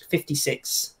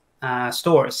 56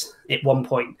 stores at one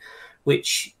point,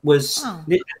 which was,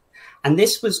 and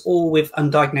this was all with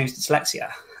undiagnosed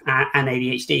dyslexia and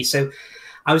ADHD. So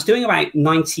I was doing about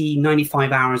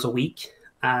 95 hours a week.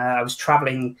 I was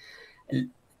traveling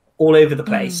all over the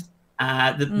place.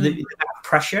 The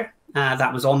pressure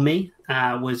that was on me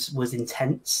was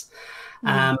intense.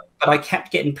 But I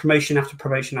kept getting promotion after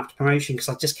promotion after promotion because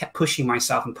I just kept pushing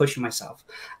myself and pushing myself,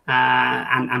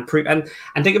 and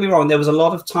don't get me wrong, there was a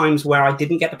lot of times where I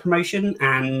didn't get the promotion,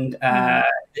 and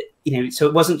so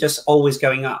it wasn't just always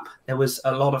going up. There was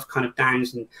a lot of kind of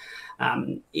downs and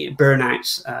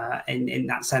burnouts in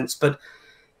that sense. But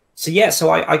so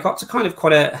I got to kind of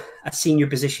quite a senior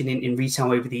position in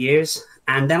retail over the years,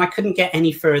 and then I couldn't get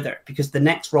any further because the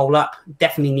next roll up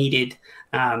definitely needed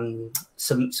some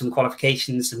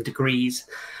qualifications, some degrees.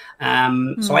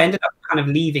 So I ended up kind of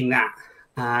leaving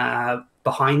that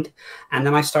behind, and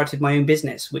then I started my own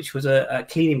business, which was a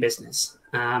cleaning business.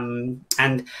 And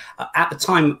at the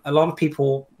time, a lot of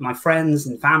people, my friends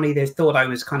and family, they thought I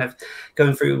was kind of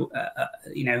going through,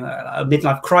 a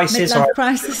midlife crisis.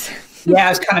 Yeah, I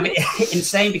was kind of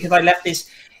insane because I left this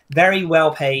very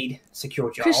well-paid,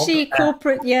 secure job. Cushy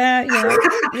corporate, yeah.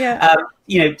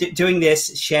 Doing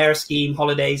this share scheme,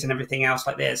 holidays, and everything else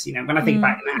like this. When I think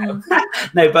back now,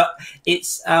 no, but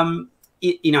it's I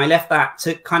left that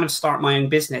to kind of start my own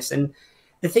business. And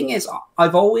the thing is,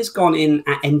 I've always gone in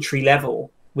at entry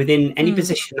level. Within any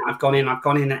position that I've gone in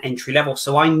at entry level.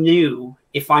 So I knew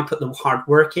if I put the hard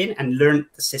work in and learned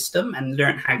the system and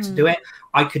learned how to do it,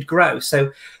 I could grow.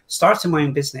 So starting my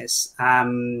own business, I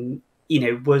knew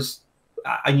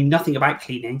nothing about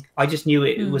cleaning. I just knew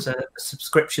it was a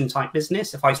subscription type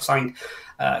business. If I signed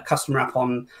a customer up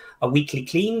on a weekly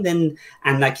clean, and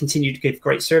I continue to give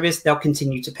great service, they'll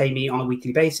continue to pay me on a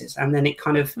weekly basis. And then it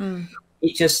kind of,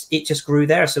 it just grew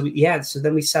there. So so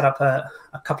then we set up a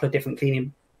couple of different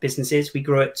cleaning businesses. We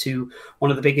grew it to one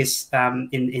of the biggest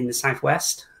in the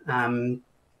Southwest. We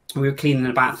were cleaning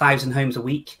about 1,000 homes a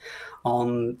week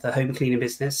on the home cleaning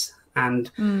business. And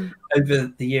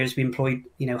over the years, we employed,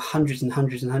 hundreds and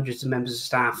hundreds and hundreds of members of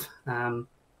staff,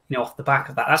 off the back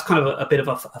of that. That's kind of a bit of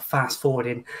a fast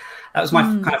forwarding. That was my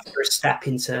kind of first step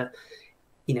into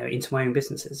my own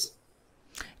businesses.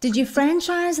 Did you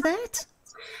franchise that?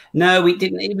 No, we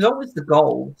didn't. It was always the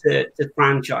goal to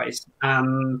franchise.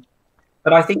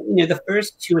 But I think, the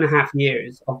first 2.5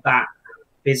 years of that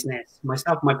business,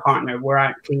 myself and my partner were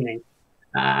out cleaning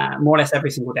more or less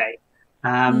every single day.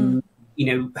 Home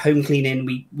cleaning,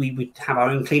 we would have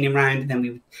our own cleaning round, and then we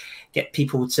would get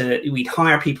people we'd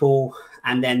hire people,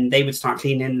 and then they would start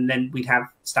cleaning, and then we'd have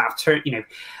staff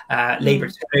labor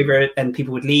turnover, and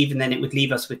people would leave, and then it would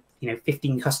leave us with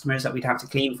 15 customers that we'd have to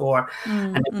clean for.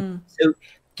 So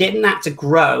getting that to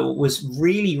grow was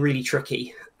really, really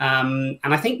tricky. And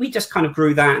I think we just kind of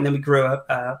grew that, and then we grew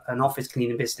an office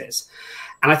cleaning business.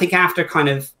 And I think after kind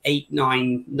of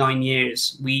 9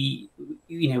 years, we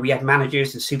had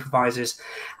managers and supervisors.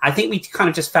 I think we kind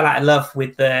of just fell out of love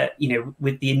with the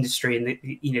industry and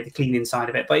the cleaning side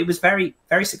of it. But it was very,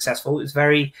 very successful. It was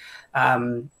very,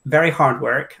 very hard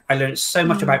work. I learned so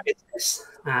much about business,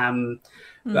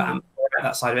 about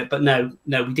that side of it. But no,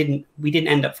 we didn't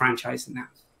end up franchising that.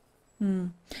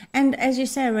 And as you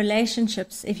say,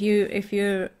 relationships, if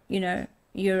you're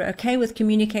okay with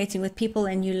communicating with people,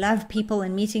 and you love people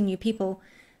and meeting new people,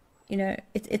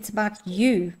 it's about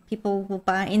you. People will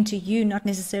buy into you, not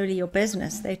necessarily your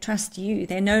business. They trust you.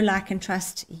 They know, like, and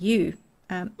trust you.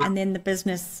 And then the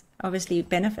business obviously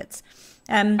benefits.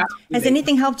 Has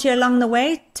anything helped you along the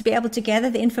way to be able to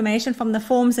gather the information from the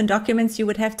forms and documents you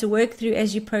would have to work through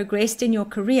as you progressed in your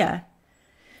career?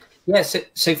 Yeah,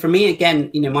 so for me,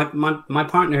 again, my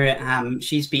partner,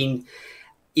 she's been,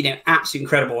 absolutely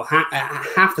incredible.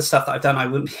 Half the stuff that I've done, I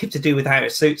wouldn't be able to do without her.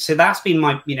 So that's been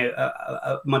my,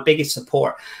 my biggest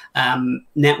support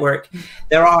network.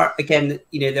 There are, again,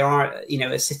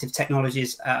 assistive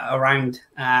technologies around,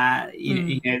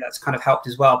 that's kind of helped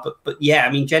as well. But yeah,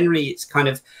 I mean, generally, it's kind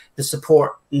of the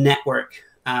support network,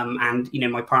 and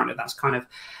my partner, that's kind of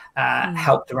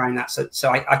helped around that.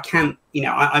 So I can't,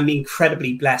 I'm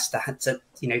incredibly blessed to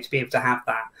be able to have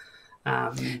that.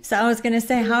 So I was going to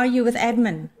say, how are you with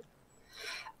admin?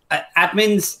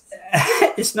 Admin's,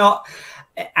 it's not,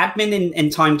 admin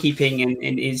and timekeeping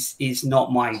and is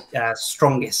not my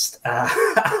strongest.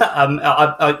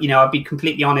 I'll be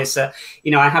completely honest. I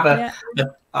have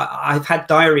I've had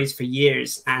diaries for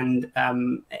years, and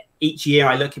each year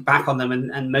I look back on them,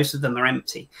 and most of them are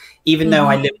empty, even though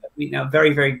I live a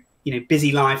very, very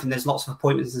busy life, and there's lots of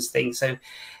appointments and things. So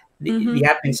the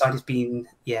admin side has been,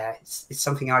 it's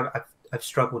something I've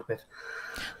struggled with.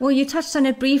 Well, you touched on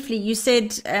it briefly. You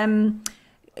said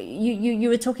you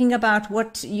were talking about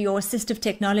what your assistive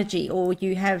technology, or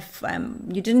you have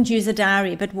you didn't use a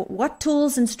diary, but what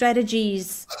tools and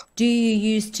strategies do you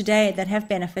use today that have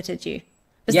benefited you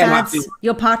besides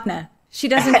your partner? She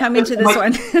doesn't come into this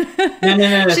one.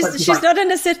 No. She's not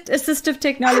an assistive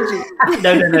technology.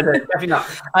 No, definitely not.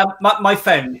 My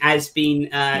phone has been,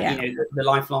 the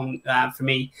lifelong for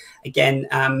me. Again,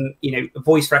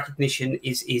 voice recognition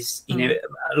is a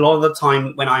lot of the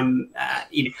time when I'm,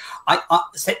 I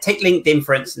take LinkedIn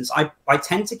for instance. I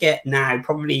tend to get now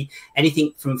probably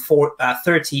anything from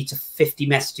 30 to 50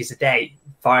 messages a day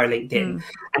via LinkedIn,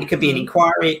 and it could be an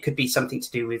inquiry, it could be something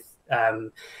to do with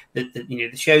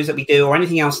the shows that we do or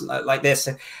anything else like this.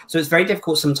 So it's very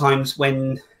difficult sometimes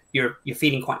when you're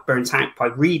feeling quite burnt out by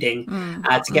reading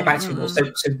to get back to people.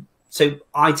 So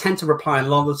I tend to reply a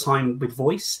lot of the time with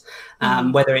voice,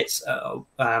 whether it's a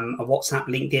WhatsApp,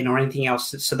 LinkedIn, or anything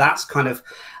else. So that's kind of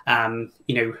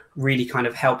really kind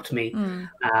of helped me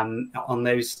on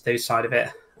those side of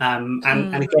it. And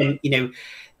again,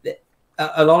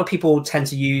 a lot of people tend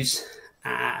to use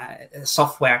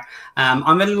software.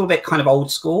 I'm a little bit kind of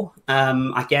old school,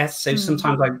 I guess. So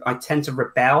sometimes I tend to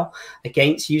rebel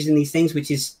against using these things, which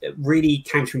is really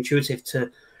counterintuitive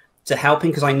to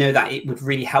helping, because I know that it would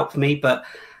really help me. But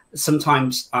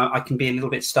sometimes I can be a little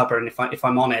bit stubborn, if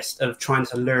I'm honest, of trying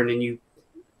to learn a new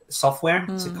software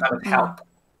to kind of help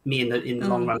me in the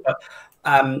long run. But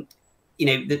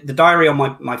the diary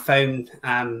on my phone,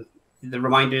 the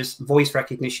reminders, voice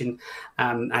recognition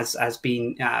has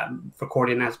been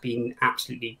recording, has been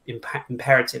absolutely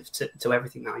imperative to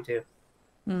everything that I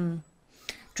do.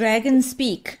 Dragon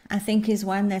Speak, I think, is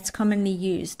one that's commonly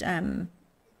used,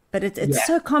 but it's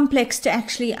so complex to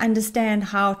actually understand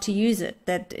how to use it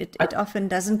that it often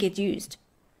doesn't get used.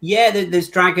 Yeah, there's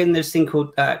Dragon. There's a thing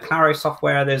called Claro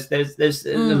software. There's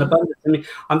an abundance. I mean,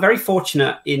 I'm very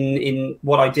fortunate in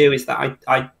what I do, is that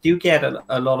I do get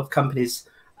a lot of companies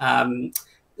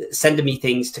sending me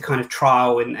things to kind of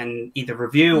trial and either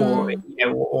review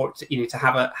or to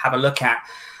have a look at.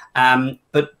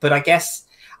 But I guess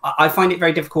I find it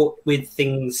very difficult with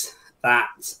things that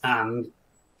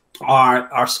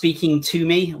are speaking to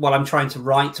me while I'm trying to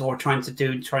write or trying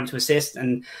to assist,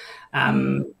 and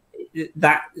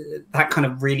that kind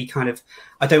of really kind of,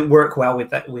 I don't work well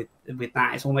with that. With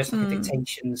that, it's almost like a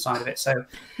dictation side of it. So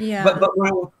yeah, but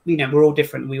we're all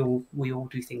different. We all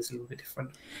do things a little bit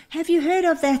different. Have you heard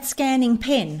of that scanning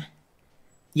pen?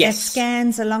 Yes, it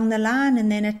scans along the line and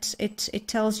then it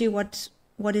tells you what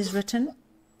is written.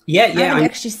 Yeah. I haven't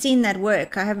actually seen that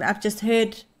work. I've just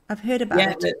heard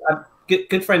about it. I'm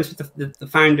good friends with the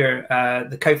founder,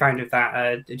 the co-founder of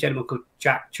that, a gentleman called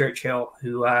Jack Churchill,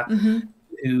 who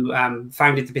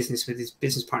founded the business with his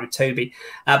business partner Toby.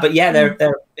 But yeah,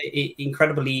 they're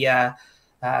incredibly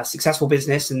successful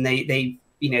business, and they've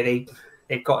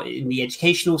got in the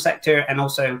educational sector and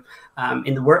also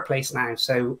in the workplace now.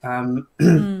 So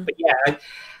but yeah,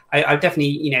 I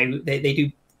definitely, they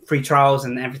do free trials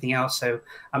and everything else. So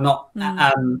I'm not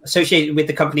associated with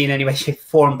the company in any way, shape, or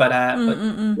form, but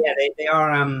yeah, they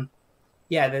are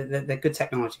they're good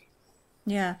technology.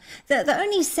 Yeah. The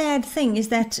only sad thing is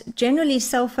that generally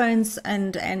cell phones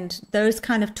and those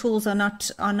kind of tools are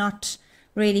not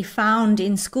really found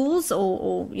in schools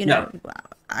or No.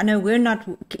 I know we're not,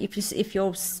 if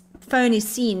your phone is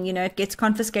seen, it gets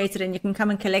confiscated and you can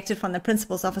come and collect it from the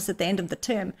principal's office at the end of the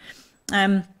term.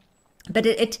 But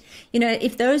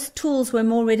if those tools were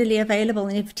more readily available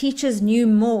and if teachers knew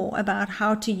more about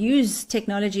how to use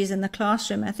technologies in the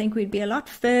classroom, I think we'd be a lot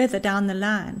further down the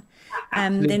line.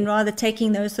 Than rather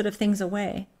taking those sort of things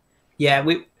away. Yeah,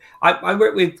 I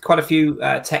work with quite a few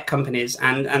tech companies,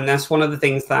 and that's one of the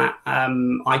things that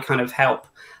I kind of help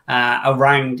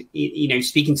around,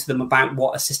 speaking to them about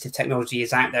what assistive technology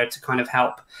is out there to kind of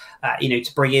help,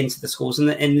 to bring into the schools. And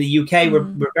in the UK,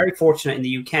 we're very fortunate in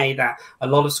the UK that a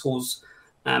lot of schools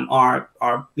are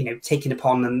taking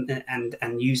upon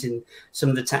and using some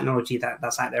of the technology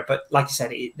that's out there. But like I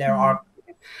said, there are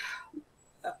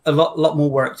a lot more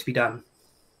work to be done.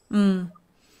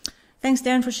 Thanks,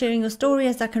 Darren, for sharing your story,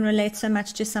 as I can relate so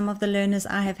much to some of the learners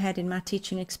I have had in my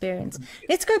teaching experience.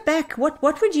 Let's go back. What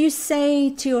would you say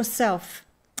to yourself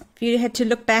if you had to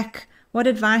look back? What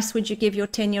advice would you give your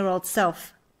 10-year-old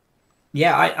self?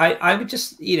 Yeah, I would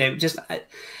just telling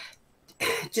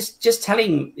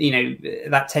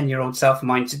that 10-year-old self of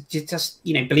mine to just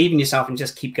believe in yourself and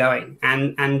just keep going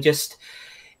and just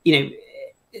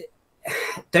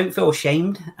don't feel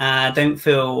ashamed. Don't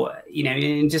feel,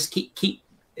 and just keep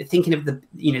thinking of the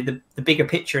bigger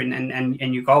picture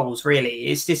and your goals. Really,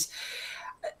 it's just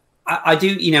I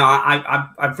do.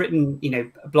 I've written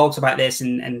blogs about this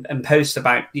and posts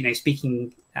about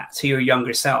speaking to your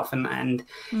younger self, and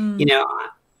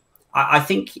I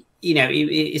think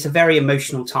it's a very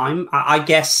emotional time. I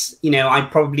guess I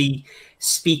probably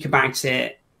speak about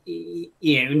it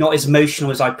you know, not as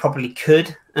emotional as I probably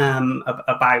could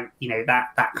about, you know,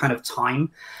 that kind of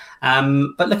time.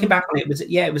 But looking back on it,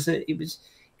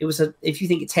 it was a, if you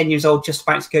think at 10 years old, just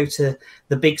about to go to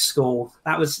the big school,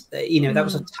 that was, you know, that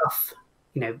was a tough,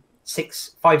 you know,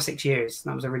 5, 6 years.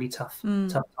 That was a really tough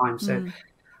time. So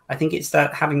I think it's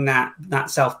that having that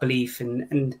self-belief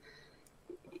and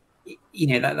you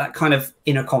know, that kind of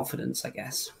inner confidence, I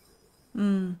guess.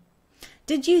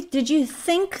 Did you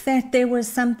think that there was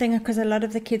something, because a lot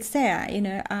of the kids say, you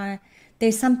know,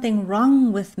 there's something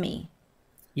wrong with me.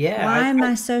 Yeah. Why am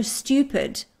I so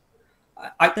stupid?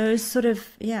 Those sort of,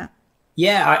 yeah.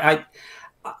 Yeah.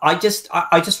 I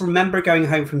just remember going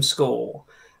home from school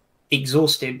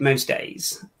exhausted most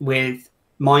days with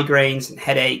migraines and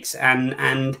headaches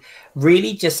and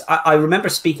really just I remember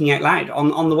speaking out loud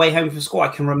on the way home from school. I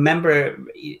can remember,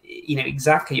 you know,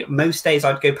 exactly most days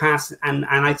I'd go past and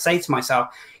I'd say to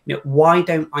myself, you know, why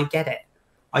don't I get it?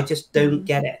 I just don't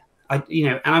get it. You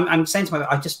know, and I'm saying to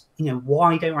myself, I just, you know,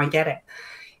 why don't I get it?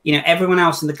 You know, everyone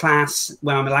else in the class,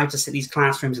 when I'm allowed to sit in these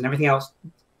classrooms and everything else,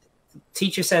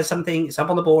 teacher says something, it's up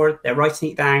on the board, they're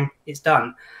writing it down, it's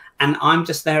done. And I'm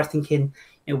just there thinking,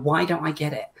 you know, why don't I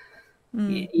get it?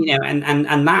 You know,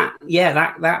 and that,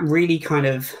 yeah, that really kind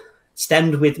of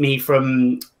stemmed with me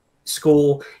from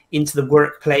school into the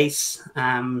workplace.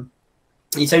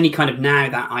 It's only kind of now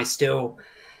that I still,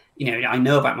 you know, I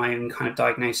know about my own kind of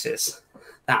diagnosis,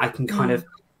 that I can kind of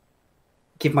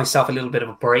give myself a little bit of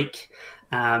a break,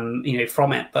 you know,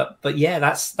 from it. But yeah,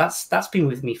 that's been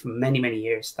with me for many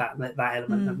years. That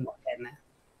element of not getting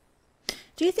it.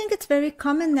 Do you think it's very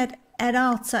common that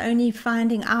adults are only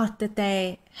finding out that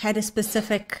they had a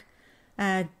specific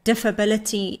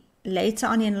disability later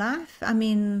on in life? I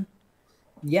mean,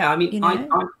 yeah, I mean, you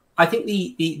know? I think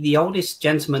the oldest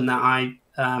gentleman that I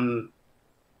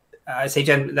say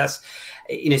gentleman, that's,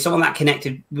 you know, someone that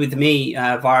connected with me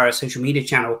via a social media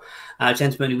channel, a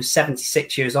gentleman who was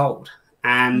 76 years old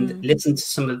and listened to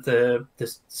some of the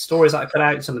stories that I put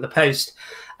out, some of the posts,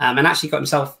 and actually got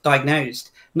himself diagnosed,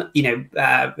 you know,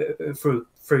 through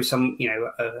some, you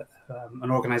know, an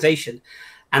organization.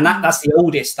 And that's the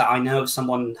oldest that I know of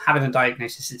someone having a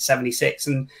diagnosis at 76.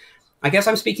 And I guess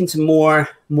I'm speaking to more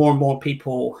and more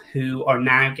people who are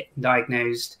now getting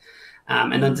diagnosed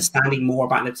and understanding more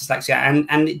about the dyslexia.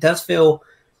 And it does feel,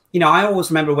 you know, I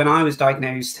always remember when I was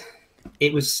diagnosed,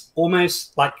 it was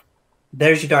almost like,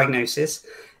 there's your diagnosis.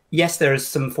 Yes, there is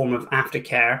some form of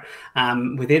aftercare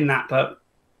within that, but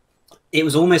it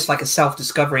was almost like a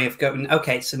self-discovery of going,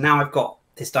 okay, so now I've got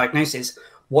this diagnosis,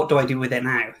 what do I do with it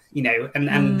now? You know,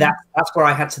 and that's where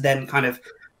I had to then kind of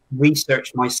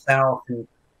research myself and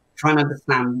try and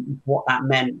understand what that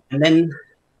meant. And then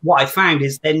what I found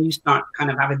is then you start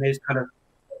kind of having those kind of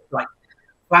like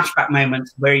flashback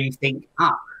moments where you think,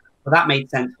 well, that made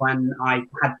sense when I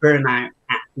had burnout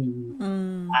at the,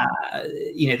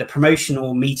 you know, the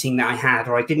promotional meeting that I had,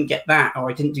 or I didn't get that, or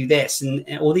I didn't do this. And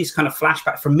all these kind of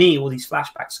flashbacks, for me, all these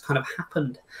flashbacks kind of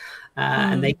happened.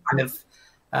 And they kind of,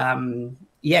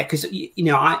 yeah, because, you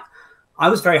know, I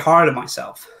was very hard on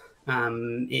myself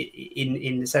in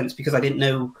the sense, because I didn't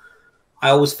know, I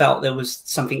always felt there was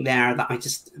something there that I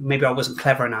just, maybe I wasn't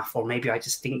clever enough, or maybe I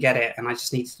just didn't get it. And I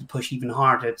just needed to push even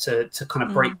harder to kind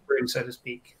of break through, so to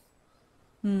speak.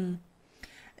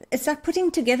 It's like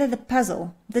putting together the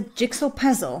puzzle, the jigsaw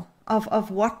puzzle of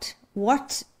what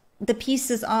the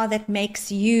pieces are that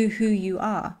makes you who you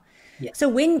are. Yeah.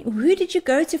 So who did you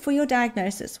go to for your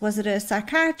diagnosis? Was it a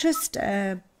psychiatrist,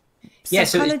 a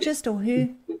psychologist, or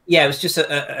who? Yeah, it was just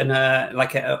an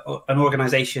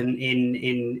organization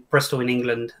in Bristol in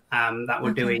England that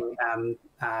were doing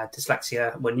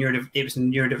dyslexia. Well, it was a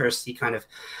neurodiversity kind of.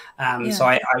 So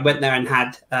I went there and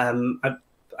had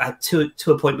I had two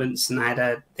appointments, and I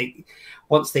had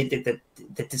once they did the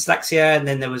dyslexia, and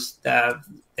then there was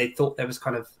they thought there was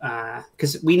kind of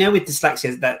because we know with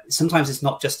dyslexia that sometimes it's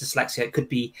not just dyslexia; it could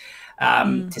be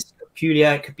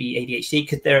dyscalculia, it could be ADHD,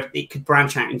 it could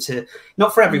branch out into,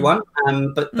 not for everyone,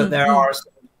 but there are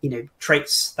some, you know,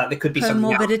 traits that there could be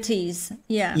something else. Comorbidities,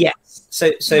 yeah. Yes,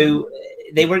 so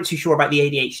they weren't too sure about the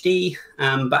ADHD,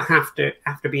 but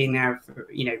after being there for,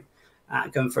 you know,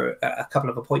 going for a couple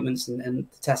of appointments and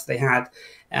the tests they had,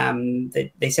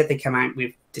 they said they come out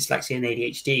with dyslexia and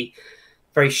ADHD,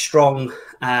 very strong,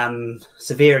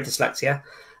 severe dyslexia.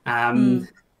 And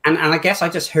I guess I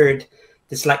just heard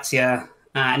dyslexia,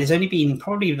 and it's only been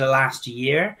probably the last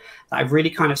year that I've really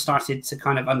kind of started to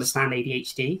kind of understand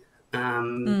ADHD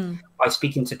by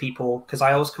speaking to people, because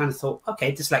I always kind of thought,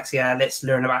 okay, dyslexia, let's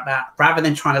learn about that, rather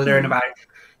than trying to learn about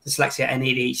dyslexia and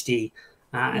ADHD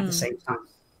at the same time.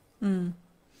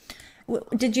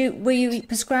 Were you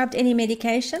prescribed any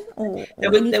medication or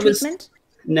any treatment?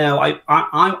 No,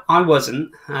 I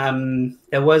wasn't.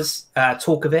 There was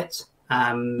talk of it,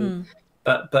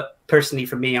 but personally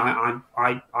for me, I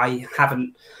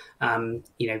haven't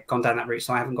gone down that route,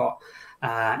 so I haven't got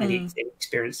any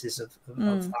experiences of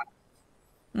that.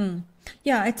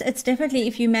 Yeah, it's definitely,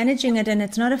 if you're managing it and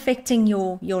it's not affecting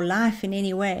your life in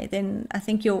any way, then I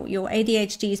think your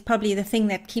ADHD is probably the thing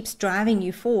that keeps driving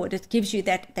you forward. It gives you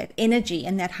that energy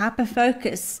and that hyper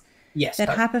focus. Yes,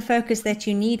 hyper focus that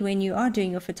you need when you are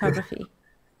doing your photography.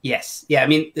 Yes, yeah. I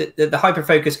mean, the hyper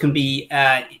focus can be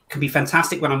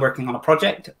fantastic when I'm working on a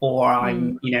project, or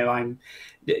I'm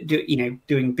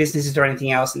doing businesses or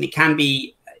anything else, and it can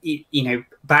be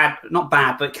bad, not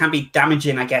bad, but it can be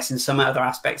damaging, I guess, in some other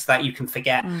aspects that you can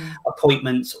forget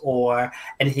appointments or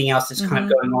anything else that's kind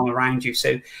of going on around you.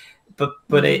 So, but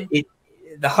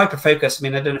the hyper focus, I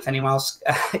mean, I don't know if anyone else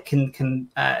can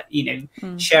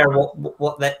share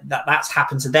what that's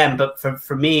happened to them, but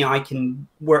for me, I can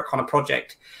work on a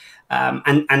project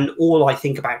and all I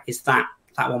think about is that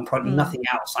one project, nothing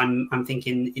else. I'm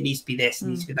thinking it needs to be this, it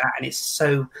needs to be that, and it's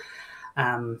so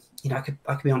I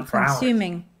could be on it for hours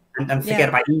and forget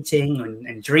about eating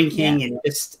and drinking and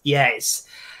just it's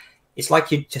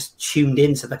like you're just tuned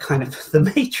into the kind of the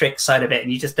matrix side of it,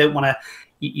 and you just don't want to,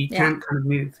 you can't kind of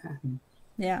move.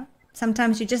 Yeah,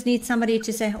 sometimes you just need somebody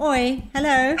to say, "Oi,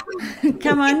 hello,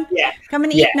 come on, come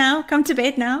and eat now, come to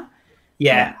bed now."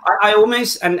 Yeah. I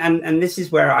almost, and this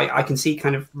is where I can see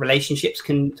kind of relationships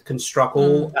can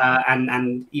struggle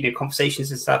and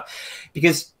conversations and stuff,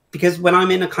 because when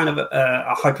I'm in a kind of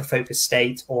a hyper focused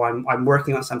state, or I'm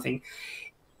working on something,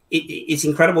 it's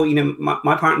incredible.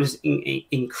 My partner's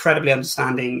incredibly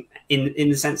understanding in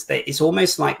the sense that it's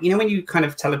almost like, when you kind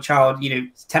of tell a child,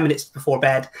 10 minutes before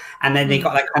bed, and then they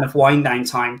got that kind of wind down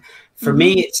time. For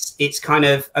me, it's kind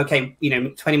of, okay,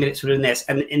 20 minutes we're doing this.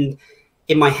 And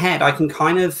in my head, I can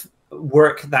kind of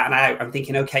work that out. I'm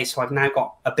thinking, okay, so I've now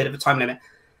got a bit of a time limit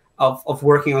of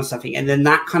working on something. And then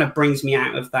that kind of brings me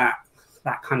out of that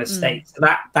kind of state. So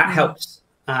that helps.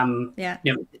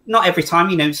 Not every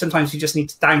time, sometimes you just need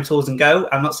to down tools and go.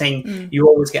 I'm not saying you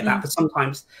always get that, but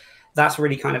sometimes that's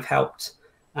really kind of helped.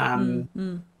 And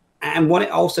what it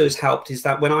also has helped is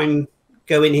that when I'm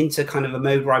going into kind of a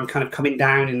mode where I'm kind of coming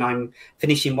down and I'm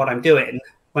finishing what I'm doing,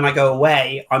 when I go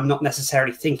away, I'm not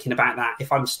necessarily thinking about that.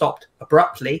 If I'm stopped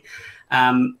abruptly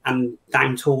and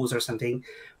down tools or something,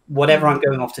 whatever I'm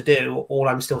going off to do, all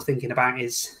I'm still thinking about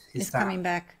is that. Coming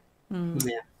back.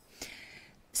 Yeah.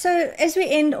 So as we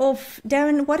end off,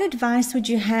 Darren, what advice would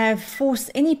you have for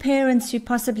any parents who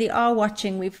possibly are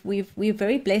watching? We're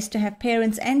very blessed to have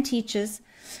parents and teachers,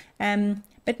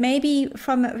 but maybe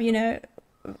from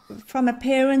a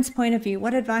parent's point of view,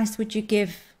 what advice would you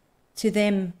give to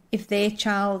them if their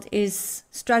child is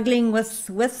struggling with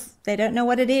they don't know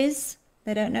what it is,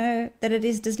 they don't know that it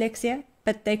is dyslexia,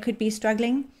 but they could be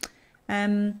struggling?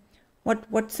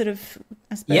 What sort of,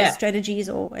 I suppose, strategies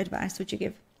or advice would you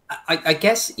give? I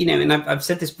guess, and I've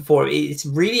said this before, it's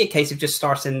really a case of just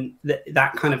starting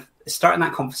that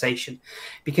conversation,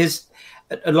 because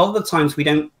a lot of the times we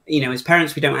don't, as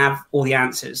parents, we don't have all the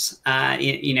answers,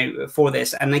 for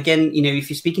this. And again, if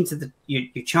you're speaking to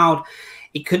your child,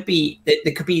 it could be,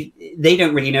 they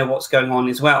don't really know what's going on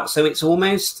as well. So it's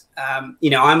almost,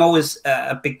 I'm always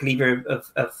a big believer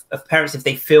of parents, if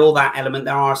they feel that element.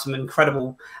 There are some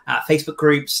incredible Facebook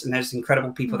groups, and there's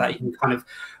incredible people that you can kind of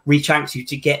reach out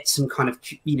to get some kind of,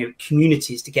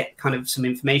 communities, to get kind of some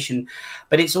information.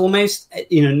 But it's almost,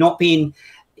 not being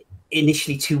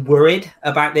initially too worried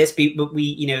about this. But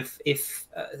we, if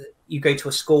you go to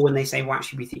a school and they say, well,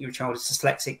 actually, we think your child is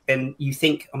dyslexic, then you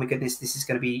think, oh my goodness, this is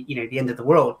going to be, the end of the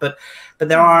world. But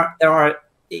there are,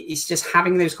 it's just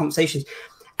having those conversations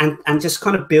and just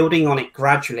kind of building on it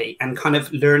gradually, and kind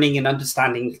of learning and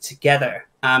understanding together,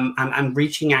 and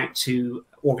reaching out to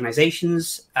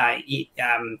organizations, and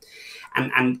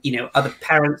other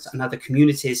parents and other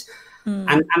communities.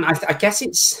 And I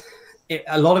guess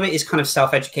a lot of it is kind of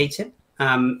self-educated,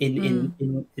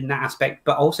 in that aspect,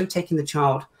 but also taking the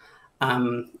child,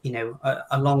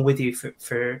 along with you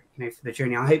for the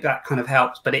journey. I hope that kind of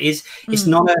helps, but it's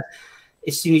not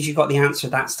as soon as you've got the answer,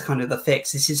 that's the kind of the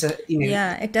fix. This is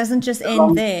it doesn't just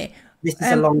end there. This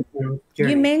is a long-term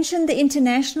journey. You mentioned the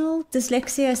International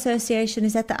Dyslexia Association.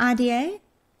 Is that the IDA?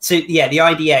 So yeah, the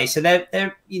IDA. So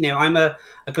they're I'm a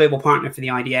global partner for the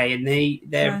IDA, and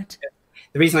they're right.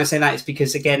 The reason I say that is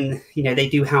because, again, they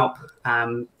do help.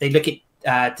 They look at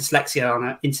dyslexia on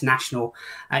an international,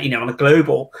 on a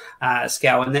global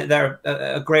scale, and they're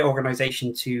a great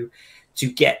organization to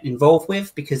get involved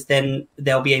with, because then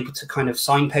they'll be able to kind of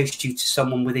signpost you to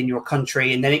someone within your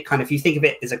country, and then it kind of, you think of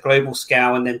it as a global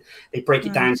scale, and then they break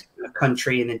it down to a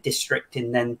country and then district,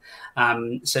 and then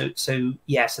so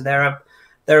they're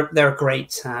a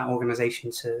great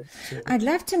organization to. I'd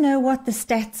love to know what the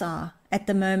stats are at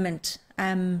the moment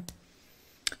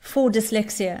for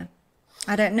dyslexia.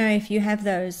 I don't know if you have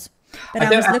those. But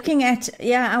I was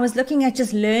looking at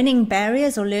just learning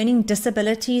barriers or learning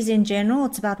disabilities in general.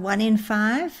 It's about 1 in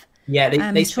 5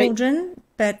 children.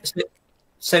 But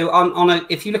so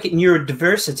if you look at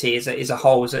neurodiversity as a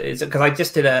whole, because I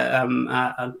just did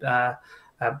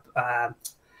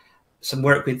some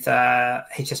work with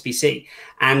HSBC,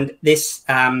 and this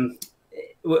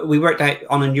we worked out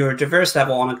on a neurodiverse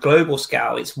level on a global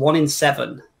scale. It's 1 in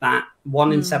 7 that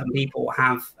 1 in 7 people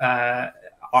have.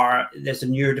 There's a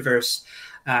neurodiverse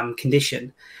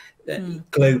condition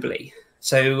globally.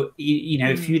 So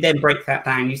if you then break that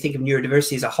down, you think of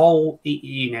neurodiversity as a whole.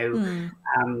 Dyslexia,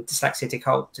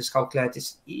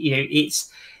 dyscalculia,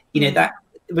 it's that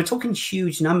we're talking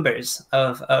huge numbers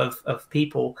of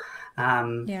people.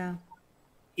 And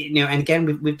again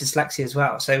with dyslexia as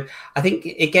well. So I think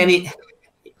again,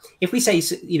 if we say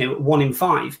 1 in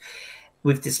 5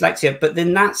 with dyslexia, but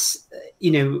then that's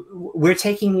we're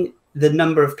taking the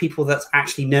number of people that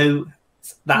actually know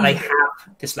that they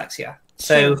have dyslexia.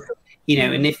 So,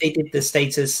 and if they did the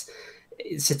statistics,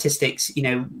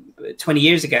 20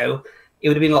 years ago, it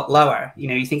would have been a lot lower.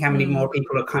 You think how many more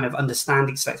people are kind of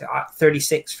understanding dyslexia.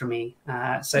 36 for me.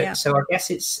 So I guess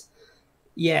it's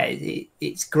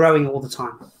growing all the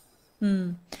time.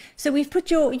 So we've put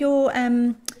your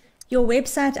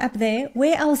website up there.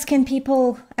 Where else can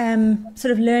people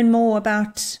sort of learn more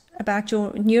about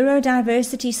your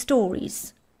neurodiversity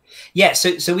stories? Yeah,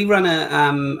 so we run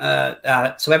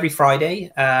so every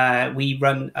Friday we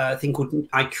run a thing called,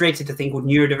 I created a thing called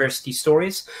Neurodiversity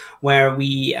Stories, where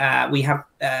we have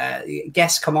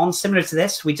guests come on similar to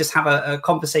this. We just have a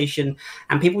conversation,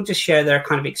 and people just share their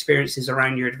kind of experiences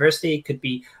around neurodiversity. It could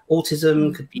be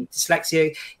autism, could be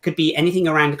dyslexia, could be anything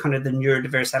around kind of the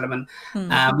neurodiverse element.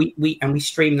 We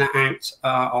stream that out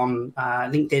on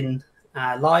LinkedIn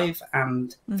Live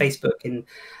and Facebook and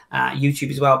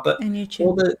YouTube as well. But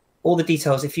all the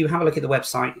details, if you have a look at the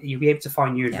website, you'll be able to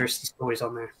find neurodiversity stories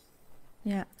on there.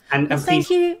 Yeah. And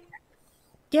thank you.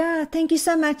 Yeah, thank you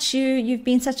so much. You've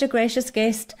been such a gracious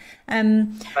guest. I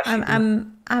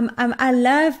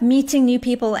love meeting new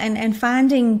people and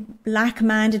finding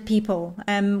like-minded people.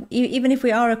 Even if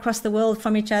we are across the world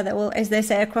from each other, well, as they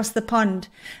say, across the pond.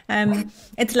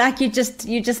 It's like you're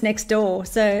just next door.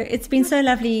 So it's been so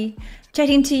lovely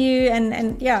chatting to you,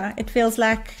 and it feels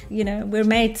like we're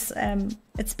mates.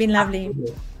 It's been lovely.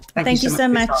 Thank you so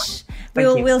much.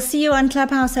 We'll see you on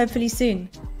Clubhouse hopefully soon.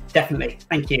 Definitely.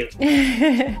 Thank you.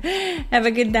 Have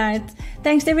a good night.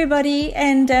 Thanks everybody,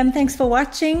 and thanks for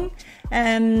watching.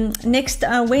 Next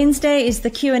Wednesday is the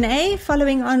Q&A.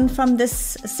 Following on from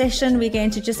this session, we're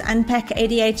going to just unpack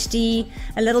ADHD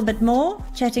a little bit more,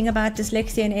 chatting about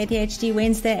dyslexia and ADHD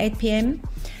Wednesday 8 p.m.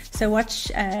 So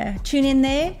tune in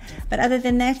there. But other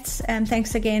than that,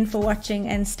 thanks again for watching,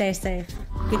 and stay safe.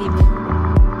 Good evening.